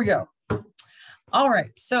 Here we go. All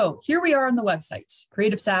right, so here we are on the website,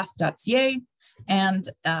 creativesask.ca. And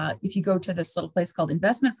if you go to this little place called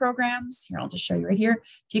investment programs, here, I'll just show you right here.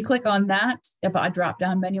 If you click on that, a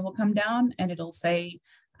drop-down menu will come down and it'll say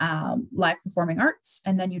live performing arts.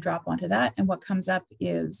 And then you drop onto that. And what comes up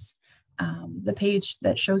is the page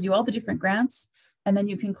that shows you all the different grants. And then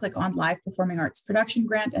you can click on live performing arts production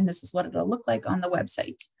grant. And this is what it'll look like on the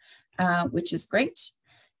website, which is great.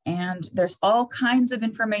 And there's all kinds of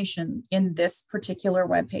information in this particular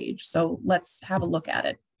web page. So let's have a look at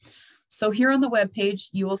it. So here on the web page,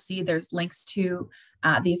 you will see there's links to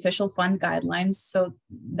the official fund guidelines. So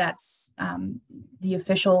that's the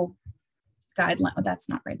official guideline. Oh, that's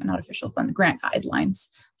not right, not official fund, grant guidelines.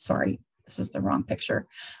 Sorry. This is the wrong picture.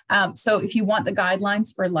 So if you want the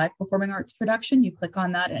guidelines for live performing arts production, you click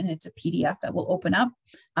on that and it's a PDF that will open up.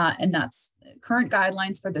 And that's current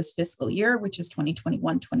guidelines for this fiscal year, which is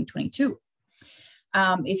 2021-2022.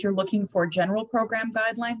 If you're looking for general program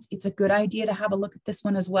guidelines, it's a good idea to have a look at this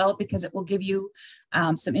one as well, because it will give you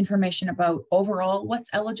some information about overall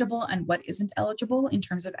what's eligible and what isn't eligible in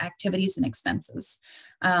terms of activities and expenses.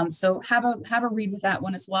 So have a read with that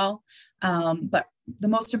one as well. But the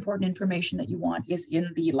most important information that you want is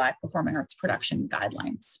in the live performing arts production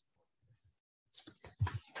guidelines.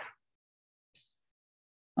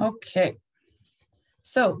 Okay.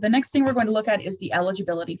 So the next thing we're going to look at is the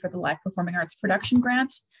eligibility for the live performing arts production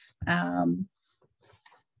grant. I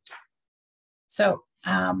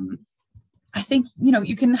think,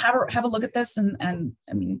 you can have a look at this and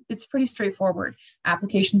I mean, it's pretty straightforward.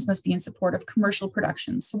 Applications must be in support of commercial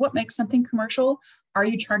productions. So what makes something commercial? Are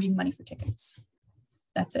you charging money for tickets?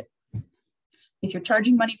 That's it. If you're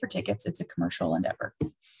charging money for tickets, it's a commercial endeavor.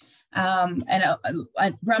 And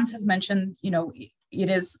Grumms has mentioned, it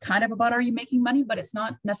is kind of about, are you making money? But it's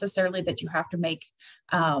not necessarily that you have to make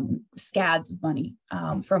scads of money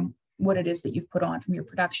from what it is that you've put on from your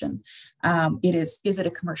production. Is it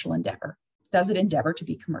a commercial endeavor? Does it endeavor to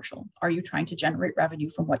be commercial? Are you trying to generate revenue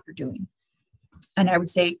from what you're doing? And I would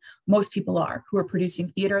say most people are, who are producing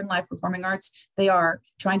theater and live performing arts. They are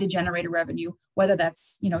trying to generate a revenue, whether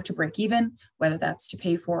that's, to break even, whether that's to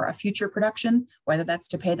pay for a future production, whether that's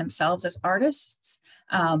to pay themselves as artists.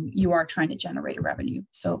 You are trying to generate a revenue.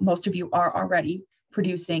 So most of you are already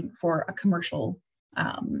producing for a commercial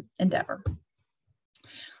endeavor.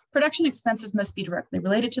 Production expenses must be directly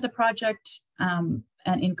related to the project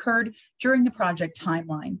and incurred during the project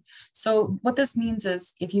timeline. So what this means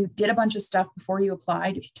is, if you did a bunch of stuff before you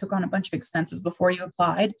applied, if you took on a bunch of expenses before you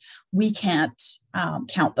applied, we can't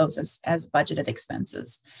count those as budgeted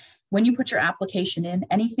expenses. When you put your application in,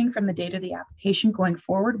 anything from the date of the application going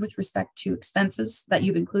forward with respect to expenses that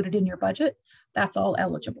you've included in your budget, that's all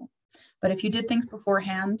eligible. But if you did things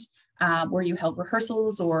beforehand, where you held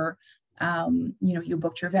rehearsals, or you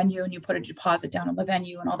booked your venue and you put a deposit down on the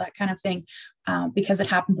venue and all that kind of thing, because it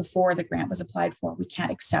happened before the grant was applied for, we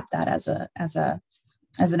can't accept that as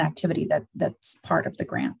an activity that's part of the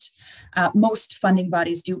grant. Most funding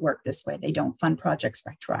bodies do work this way. They don't fund projects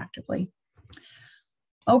retroactively.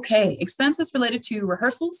 Okay, expenses related to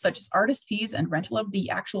rehearsals, such as artist fees and rental of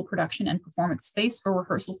the actual production and performance space for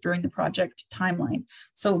rehearsals during the project timeline.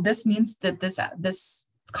 So this means that this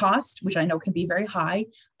cost, which I know can be very high,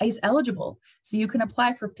 is eligible. So you can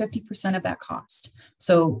apply for 50% of that cost.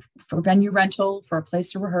 So for venue rental, for a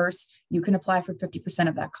place to rehearse, you can apply for 50%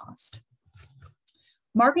 of that cost.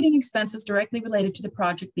 Marketing expenses directly related to the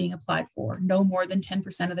project being applied for, no more than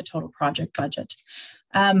 10% of the total project budget.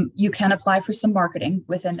 You can apply for some marketing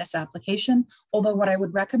within this application, although what I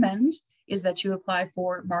would recommend is that you apply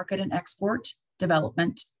for market and export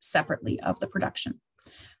development separately of the production.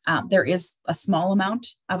 There is a small amount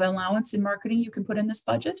of allowance in marketing you can put in this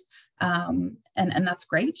budget, and that's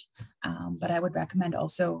great, but I would recommend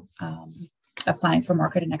also applying for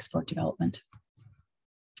market and export development.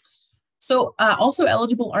 So also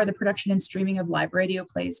eligible are the production and streaming of live radio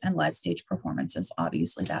plays and live stage performances.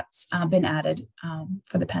 Obviously, that's been added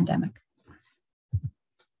for the pandemic.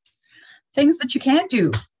 Things that you can't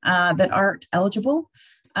do that aren't eligible.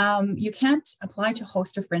 You can't apply to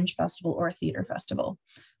host a fringe festival or a theater festival.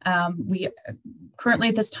 We currently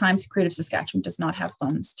at this time, Creative Saskatchewan does not have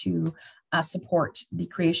funds to support the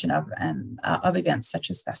creation of events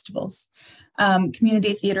such as festivals.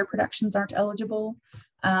 Community theater productions aren't eligible.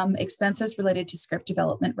 Expenses related to script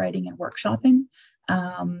development, writing, and workshopping.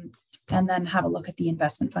 And then have a look at the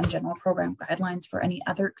investment fund general program guidelines for any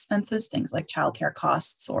other expenses, things like childcare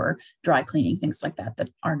costs or dry cleaning, things like that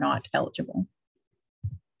are not eligible.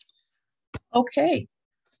 Okay,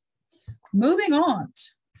 moving on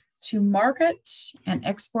to market and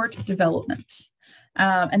export development.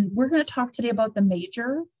 And we're going to talk today about the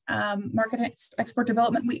major market and export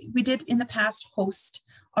development. We did in the past host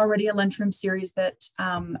already a Lunchroom series that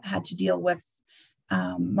had to deal with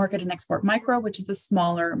Market and Export Micro, which is the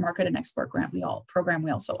smaller market and export program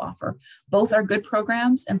we also offer. Both are good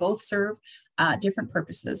programs and both serve different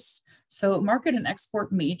purposes. So Market and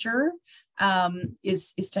Export Major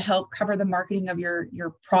is to help cover the marketing of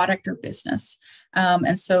your product or business.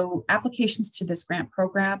 And so applications to this grant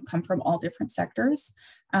program come from all different sectors,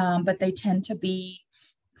 but they tend to be,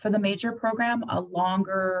 for the major program, a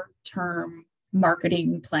longer term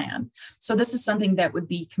marketing plan. So this is something that would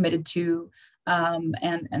be committed to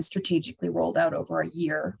and strategically rolled out over a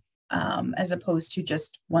year, as opposed to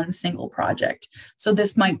just one single project. So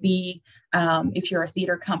this might be, if you're a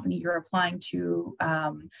theater company, you're applying to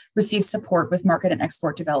receive support with market and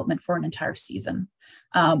export development for an entire season,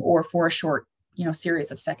 or for a short,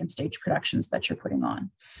 series of second stage productions that you're putting on.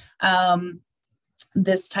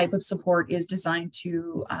 This type of support is designed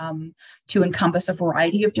to encompass a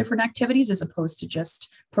variety of different activities as opposed to just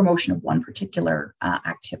promotion of one particular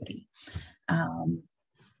activity.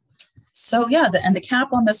 So yeah, and the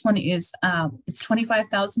cap on this one is it's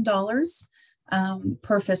 $25,000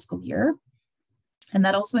 per fiscal year. And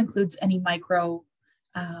that also includes any micro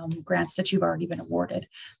grants that you've already been awarded.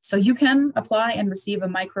 So you can apply and receive a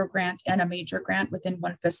micro grant and a major grant within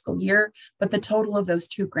one fiscal year, but the total of those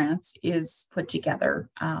two grants is put together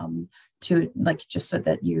just so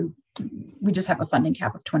that we just have a funding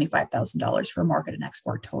cap of $25,000 for market and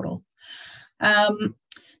export total.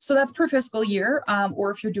 So that's per fiscal year,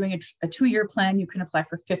 or if you're doing a 2-year plan, you can apply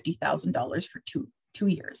for $50,000 for two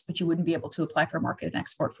years, but you wouldn't be able to apply for market and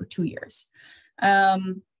export for 2 years.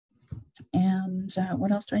 And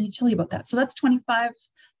what else do I need to tell you about that? So that's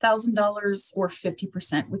 $25,000 or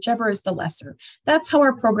 50%, whichever is the lesser. That's how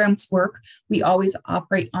our programs work. We always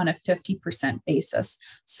operate on a 50% basis.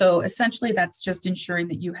 So essentially, that's just ensuring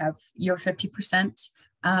that you have your 50%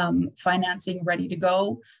 financing ready to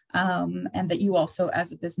go, and that you also,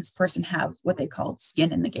 as a business person, have what they call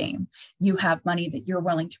skin in the game. You have money that you're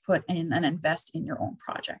willing to put in and invest in your own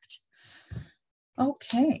project.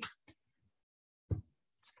 Okay.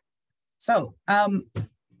 So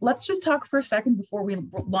let's just talk for a second before we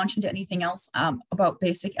launch into anything else about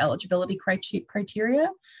basic eligibility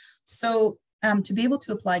criteria. So to be able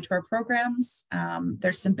to apply to our programs,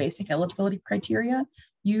 there's some basic eligibility criteria.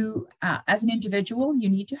 You, as an individual, you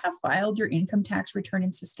need to have filed your income tax return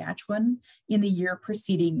in Saskatchewan in the year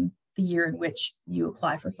preceding the year in which you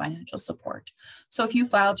apply for financial support. So if you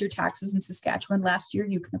filed your taxes in Saskatchewan last year,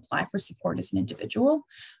 you can apply for support as an individual.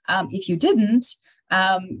 If you didn't,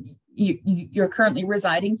 you're currently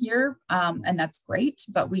residing here, and that's great,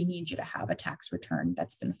 but we need you to have a tax return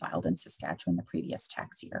that's been filed in Saskatchewan the previous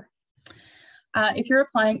tax year. If you're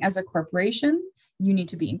applying as a corporation, you need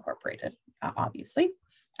to be incorporated, obviously,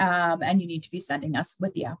 and you need to be sending us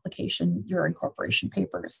with the application your incorporation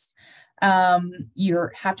papers. You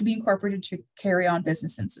have to be incorporated to carry on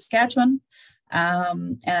business in Saskatchewan,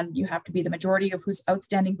 and you have to be the majority of whose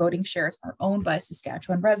outstanding voting shares are owned by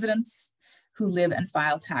Saskatchewan residents who live and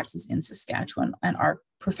file taxes in Saskatchewan and are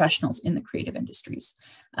professionals in the creative industries.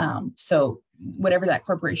 So whatever that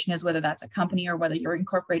corporation is, whether that's a company or whether you're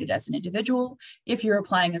incorporated as an individual, if you're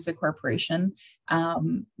applying as a corporation,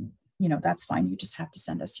 that's fine. You just have to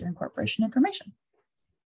send us your incorporation information.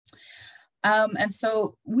 And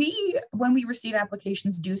so when we receive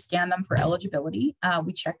applications, do scan them for eligibility.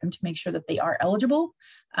 We check them to make sure that they are eligible.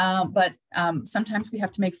 But sometimes we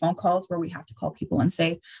have to make phone calls where we have to call people and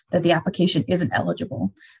say that the application isn't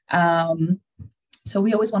eligible. So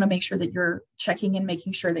we always want to make sure that you're checking and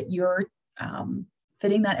making sure that you're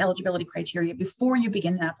fitting that eligibility criteria before you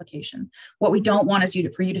begin an application. What we don't want is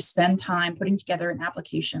for you to spend time putting together an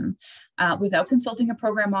application without consulting a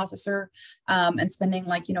program officer, and spending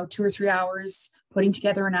 2 or 3 hours putting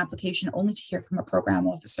together an application only to hear from a program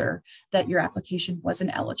officer that your application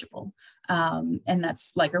wasn't eligible. And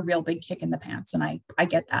that's like a real big kick in the pants. And I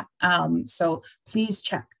get that. So please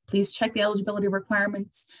check the eligibility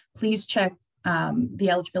requirements. Please check the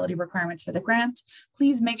eligibility requirements for the grant.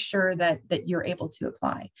 Please make sure that you're able to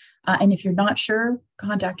apply. And if you're not sure,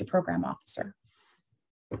 contact a program officer.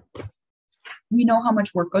 We know how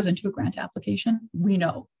much work goes into a grant application. We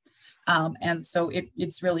know. And so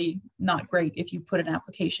it's really not great if you put an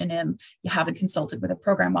application in, you haven't consulted with a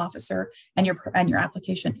program officer, and your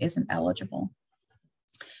application isn't eligible.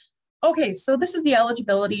 Okay, so this is the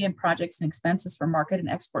eligibility and projects and expenses for market and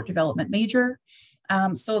export development major.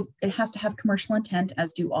 So it has to have commercial intent,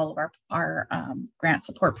 as do all of our grant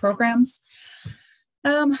support programs.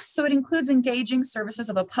 So it includes engaging services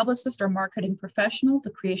of a publicist or marketing professional, the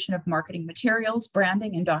creation of marketing materials,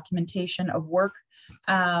 branding and documentation of work,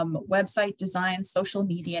 website design, social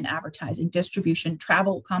media and advertising, distribution,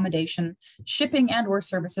 travel, accommodation, shipping and or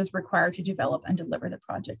services required to develop and deliver the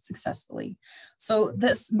project successfully. So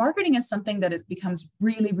this marketing is something that becomes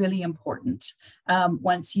really, really important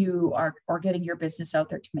once you are getting your business out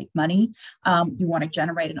there to make money. You want to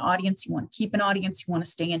generate an audience, you want to keep an audience, you want to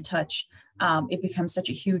stay in touch. It becomes such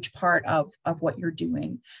a huge part of what you're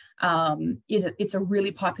doing. It's a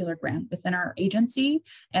really popular grant within our agency,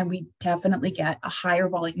 and we definitely get a higher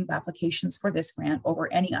volume of applications for this grant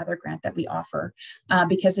over any other grant that we offer,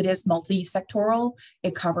 because it is multi-sectoral.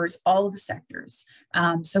 It covers all of the sectors.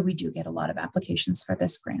 So we do get a lot of applications for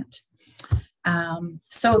this grant.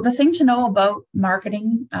 So the thing to know about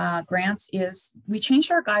marketing grants is we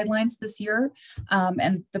changed our guidelines this year,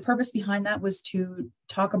 and the purpose behind that was to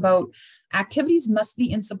talk about activities must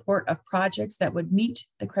be in support of projects that would meet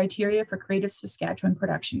the criteria for Creative Saskatchewan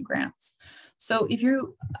production grants. So if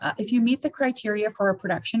you meet the criteria for a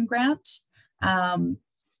production grant,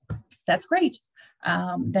 that's great.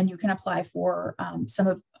 Then you can apply for some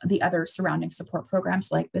of the other surrounding support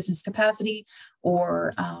programs like business capacity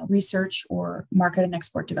or research or market and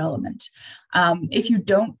export development. If you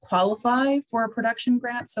don't qualify for a production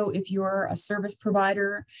grant, so if you're a service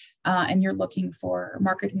provider and you're looking for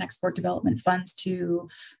market and export development funds to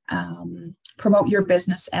promote your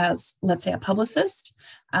business as, let's say, a publicist,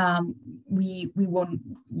 you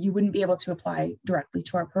wouldn't be able to apply directly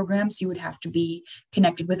to our programs. You would have to be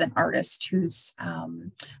connected with an artist who's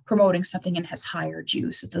promoting something and has hired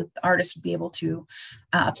you. So the artist would be able to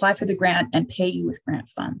apply for the grant and pay you with grant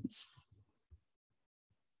funds.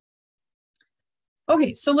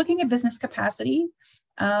 Okay, so looking at business capacity,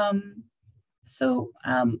 Um,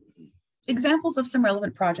 Examples of some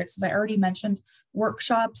relevant projects, as I already mentioned,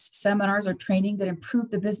 workshops, seminars, or training that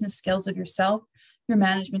improve the business skills of yourself, your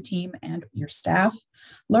management team, and your staff.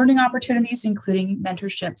 Learning opportunities, including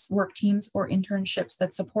mentorships, work teams, or internships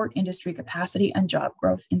that support industry capacity and job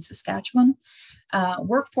growth in Saskatchewan.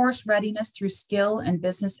 Workforce readiness through skill and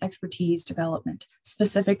business expertise development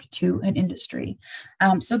specific to an industry.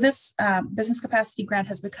 So this business capacity grant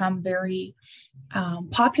has become very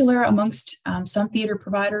popular amongst some theater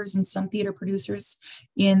providers and some theater producers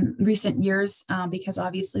in recent years, because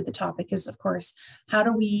obviously the topic is, of course, how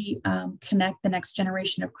do we connect the next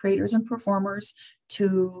generation of creators and performers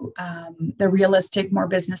to the realistic, more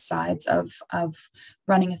business sides of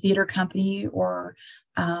running a theater company or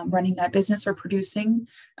running that business or producing.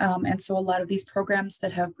 And so a lot of these programs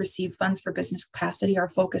that have received funds for business capacity are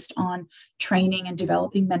focused on training and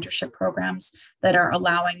developing mentorship programs that are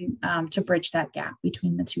allowing to bridge that gap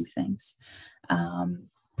between the two things.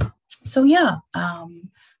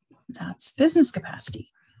 That's business capacity.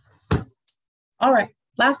 All right.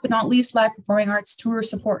 Last but not least, live performing arts tour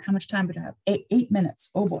support. How much time do I have? 8 minutes.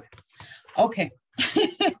 Oh boy. Okay.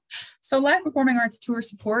 So live performing arts tour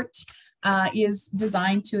support is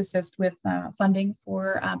designed to assist with funding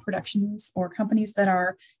for productions or companies that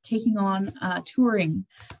are taking on touring,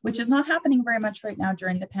 which is not happening very much right now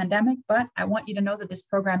during the pandemic, but I want you to know that this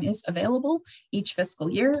program is available each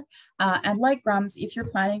fiscal year. And like Grumms, if you're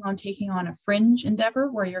planning on taking on a fringe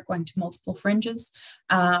endeavor where you're going to multiple fringes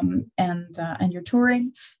and you're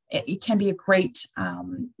touring, it can be a great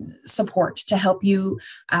support to help you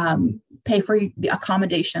pay for the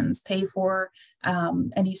accommodations, pay for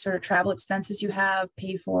any sort of travel expenses you have,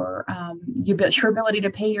 pay for your ability to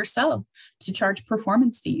pay yourself, to charge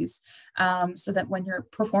performance fees, so that when you're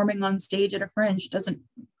performing on stage at a fringe, it doesn't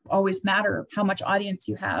always matter how much audience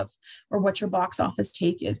you have or what your box office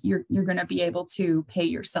take is. You're going to be able to pay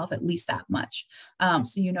yourself at least that much,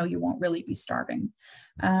 so you know you won't really be starving.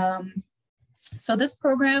 So this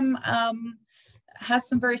program has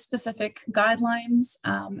some very specific guidelines,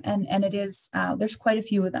 and it is, there's quite a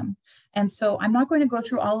few of them. And so I'm not going to go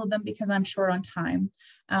through all of them because I'm short on time.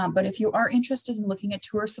 But if you are interested in looking at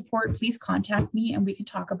tour support, please contact me and we can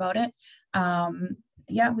talk about it.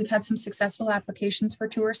 Yeah, we've had some successful applications for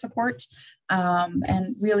tour support.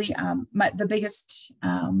 And really the biggest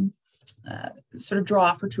sort of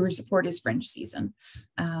draw for tour support is fringe season.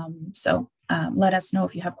 So let us know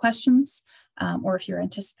if you have questions. Or if you're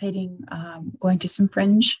anticipating going to some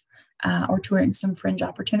fringe or touring some fringe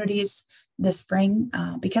opportunities this spring,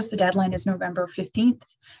 because the deadline is November 15th,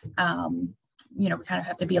 we kind of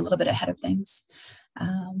have to be a little bit ahead of things.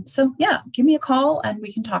 So yeah, give me a call and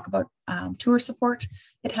we can talk about tour support.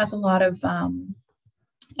 It has a lot of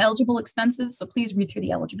eligible expenses, so please read through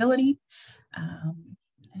the eligibility.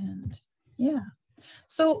 And yeah.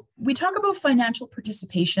 So we talk about financial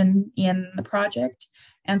participation in the project.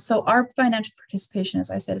 And so our financial participation,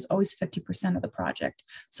 as I said, is always 50% of the project.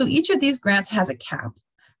 So each of these grants has a cap,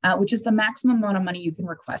 which is the maximum amount of money you can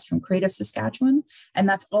request from Creative Saskatchewan. And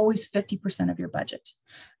that's always 50% of your budget.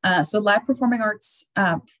 So live performing arts,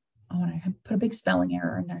 I put a big spelling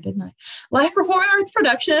error in there, didn't I? Live performing arts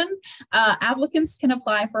production, applicants can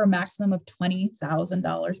apply for a maximum of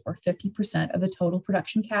 $20,000 or 50% of the total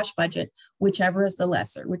production cash budget, whichever is the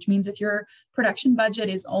lesser, which means if your production budget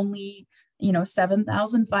is only,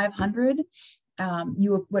 $7,500,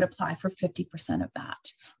 you would apply for 50% of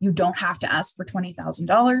that. You don't have to ask for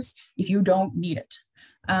 $20,000 if you don't need it.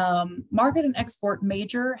 Market and export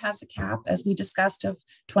major has a cap, as we discussed, of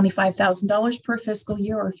 $25,000 per fiscal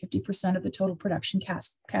year or 50% of the total production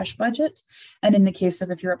cash budget. And in the case of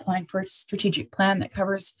if you're applying for a strategic plan that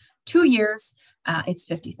covers 2 years, it's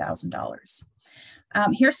 $50,000.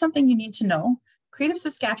 Here's something you need to know. Creative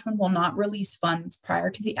Saskatchewan will not release funds prior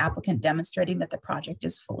to the applicant demonstrating that the project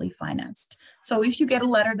is fully financed. So if you get a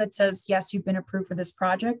letter that says, yes, you've been approved for this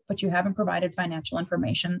project, but you haven't provided financial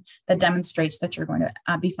information that demonstrates that you're going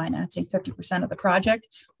to be financing 50% of the project,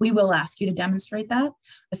 we will ask you to demonstrate that,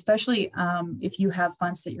 especially if you have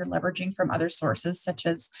funds that you're leveraging from other sources, such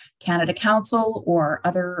as Canada Council or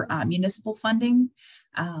other municipal funding.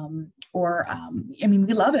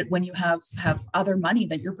 We love it when you have other money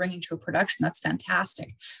that you're bringing to a production. That's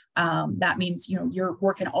fantastic. That means, you're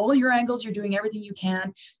working all your angles, you're doing everything you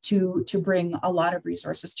can to bring a lot of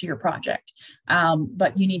resources to your project.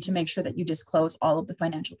 But you need to make sure that you disclose all of the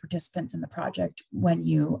financial participants in the project when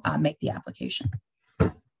you make the application.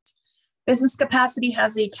 Business capacity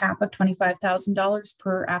has a cap of $25,000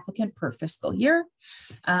 per applicant per fiscal year,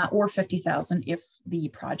 or $50,000 if the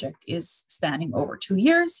project is spanning over 2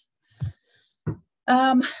 years.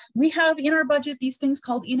 Um, we have in our budget these things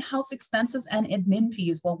called in-house expenses and admin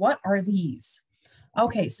fees. Well, what are these?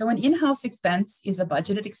 Okay, so an in-house expense is a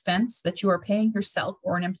budgeted expense that you are paying yourself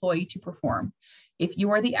or an employee to perform. If you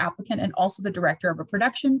are the applicant and also the director of a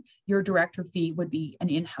production, your director fee would be an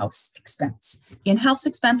in-house expense. In-house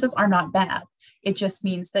expenses are not bad. It just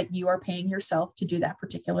means that you are paying yourself to do that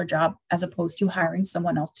particular job as opposed to hiring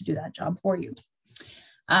someone else to do that job for you.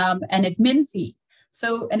 An admin fee.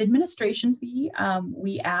 So an administration fee,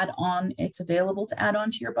 we add on, it's available to add on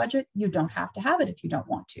to your budget. You don't have to have it if you don't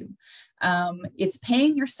want to. It's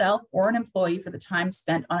paying yourself or an employee for the time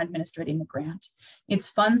spent on administrating the grant. It's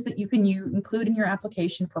funds that you can include in your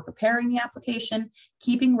application for preparing the application,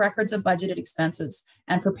 keeping records of budgeted expenses,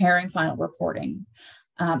 and preparing final reporting.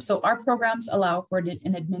 So our programs allow for an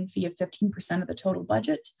admin fee of 15% of the total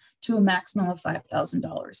budget to a maximum of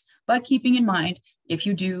 $5,000. But keeping in mind, if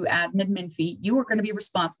you do add an admin fee, you are going to be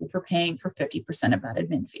responsible for paying for 50% of that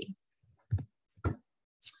admin fee.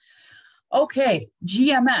 Okay,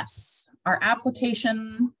 GMS, our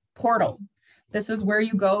application portal. This is where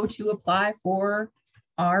you go to apply for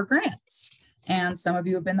our grants. And some of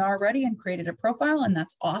you have been there already and created a profile, and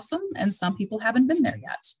that's awesome. And some people haven't been there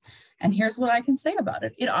yet. And here's what I can say about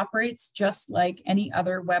it. It operates just like any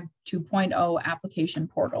other Web 2.0 application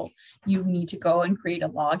portal. You need to go and create a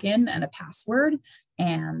login and a password,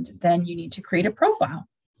 and then you need to create a profile.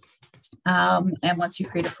 And once you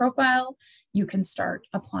create a profile, you can start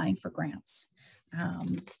applying for grants.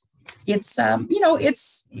 It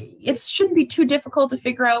shouldn't be too difficult to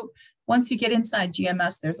figure out. Once you get inside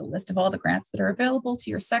GMS, there's a list of all the grants that are available to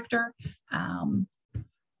your sector. And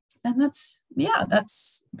that's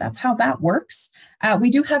how that works. We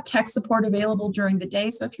do have tech support available during the day.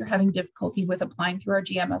 So if you're having difficulty with applying through our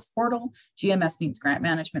GMS portal, GMS means Grant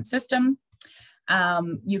Management System,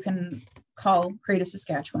 you can call Creative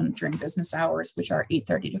Saskatchewan during business hours, which are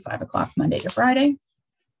 8:30 to 5 o'clock, Monday to Friday.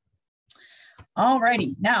 All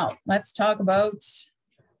righty, now let's talk about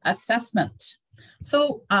assessment.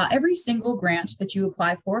 So every single grant that you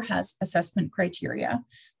apply for has assessment criteria.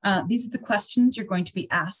 These are the questions you're going to be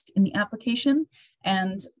asked in the application,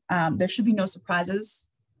 and there should be no surprises.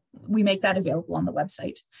 We make that available on the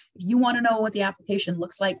website. If you want to know what the application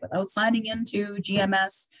looks like without signing into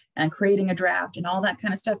GMS and creating a draft and all that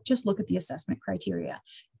kind of stuff, just look at the assessment criteria.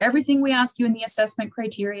 Everything we ask you in the assessment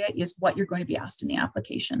criteria is what you're going to be asked in the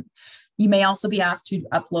application. You may also be asked to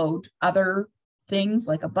upload other things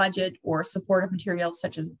like a budget or supportive materials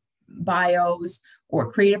such as bios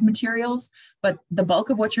or creative materials, but the bulk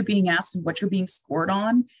of what you're being asked and what you're being scored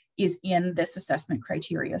on is in this assessment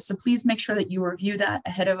criteria. So please make sure that you review that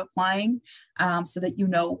ahead of applying so that you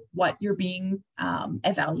know what you're being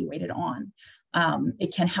evaluated on.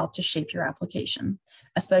 It can help to shape your application,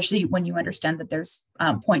 especially when you understand that there's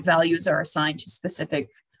point values are assigned to specific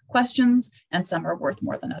questions and some are worth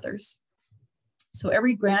more than others. So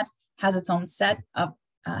every grant has its own set of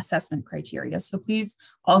assessment criteria. So please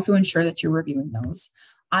also ensure that you're reviewing those.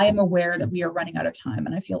 I am aware that we are running out of time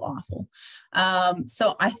and I feel awful.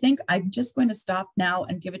 So I think I'm just going to stop now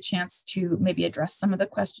and give a chance to maybe address some of the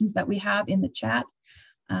questions that we have in the chat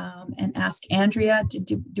and ask Andrea,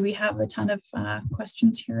 do we have a ton of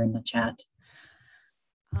questions here in the chat?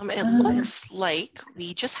 It looks like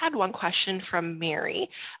we just had one question from Mary.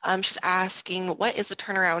 She's asking, what is the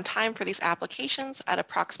turnaround time for these applications? At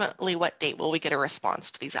approximately what date will we get a response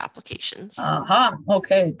to these applications?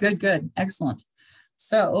 Okay, good, excellent.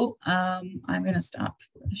 So I'm going to stop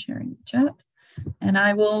sharing the chat and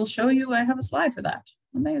I will show you, I have a slide for that.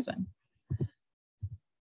 Amazing.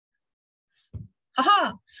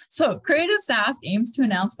 So Creative Sask aims to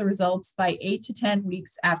announce the results by 8 to 10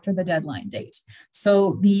 weeks after the deadline date.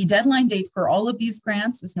 So the deadline date for all of these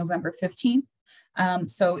grants is November 15th.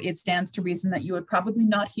 So it stands to reason that you would probably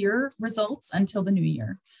not hear results until the new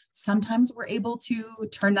year. Sometimes we're able to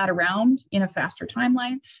turn that around in a faster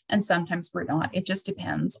timeline, and sometimes we're not. It just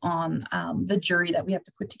depends on the jury that we have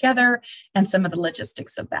to put together and some of the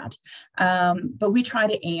logistics of that. But we try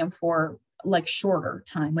to aim for like shorter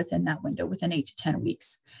time within that window, within 8 to 10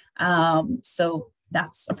 weeks. So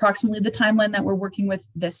that's approximately the timeline that we're working with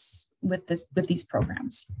with these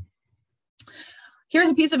programs. Here's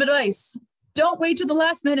a piece of advice. Don't wait to the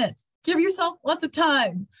last minute. Give yourself lots of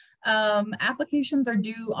time. Applications are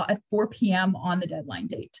due at 4 p.m. on the deadline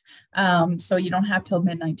date. So you don't have till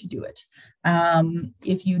midnight to do it.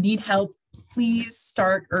 If you need help, please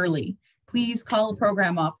start early. Please call a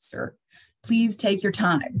program officer. Please take your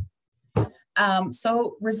time.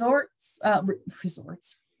 So results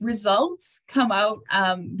come out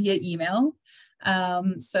via email.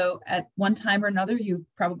 So at one time or another, you've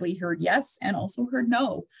probably heard yes and also heard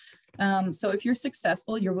no. So if you're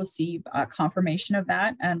successful, you'll receive a confirmation of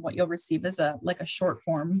that. And what you'll receive is a short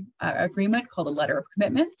form agreement called a letter of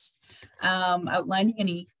commitment, outlining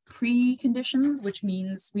any preconditions, which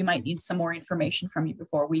means we might need some more information from you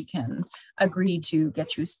before we can agree to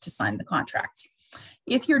get you to sign the contract.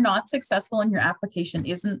 If you're not successful and your application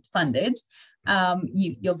isn't funded,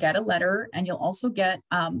 you'll get a letter, and you'll also get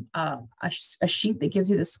a sheet that gives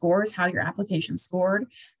you the scores, how your application scored,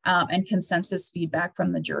 and consensus feedback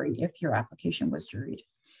from the jury if your application was juried.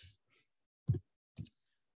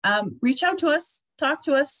 Reach out to us, talk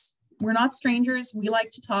to us. We're not strangers. We like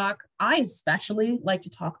to talk. I especially like to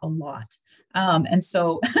talk a lot. And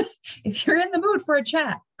so if you're in the mood for a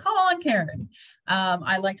chat, call on Karen.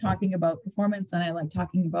 I like talking about performance, and I like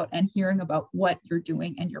talking about and hearing about what you're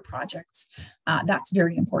doing and your projects. That's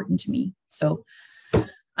very important to me. So,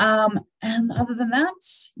 and other than that,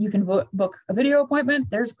 you can book a video appointment.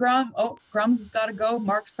 There's Grumms. Oh, Grumms has got to go.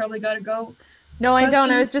 Mark's probably got to go. No, I don't.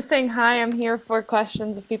 I was just saying hi. I'm here for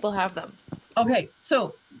questions if people have them. Okay,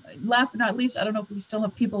 so last but not least, I don't know if we still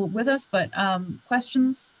have people with us, but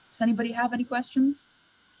questions. Does anybody have any questions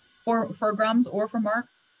for Grumms or for Mark?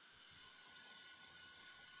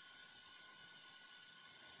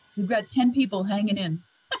 We've got 10 people hanging in.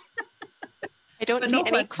 I don't see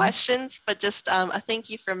any questions, but just a thank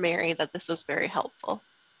you from Mary that this was very helpful.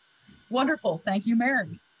 Wonderful. Thank you,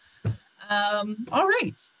 Mary. All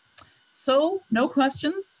right. So no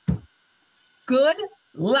questions. Good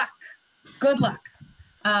luck. Good luck.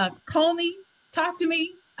 Call me, talk to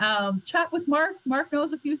me, chat with Mark. Mark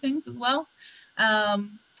knows a few things as well.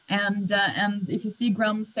 And if you see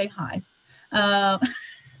Grumms, say hi.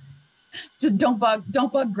 Just don't bug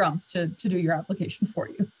Grumms to do your application for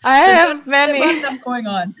you. I have many stuff going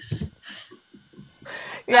on.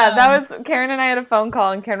 Yeah, that was Karen and I had a phone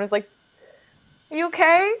call, and Karen was like, "Are you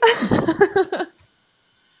okay?"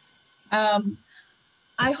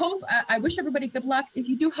 I wish everybody good luck. If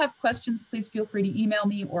you do have questions, please feel free to email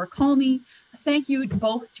me or call me. Thank you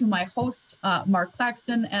both to my host, Mark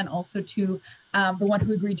Claxton, and also to the one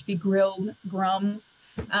who agreed to be grilled, Grumms.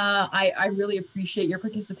 I really appreciate your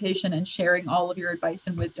participation and sharing all of your advice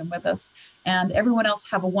and wisdom with us. And everyone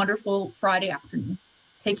else, have a wonderful Friday afternoon.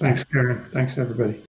 Take care. Thanks, Karen. Thanks, everybody.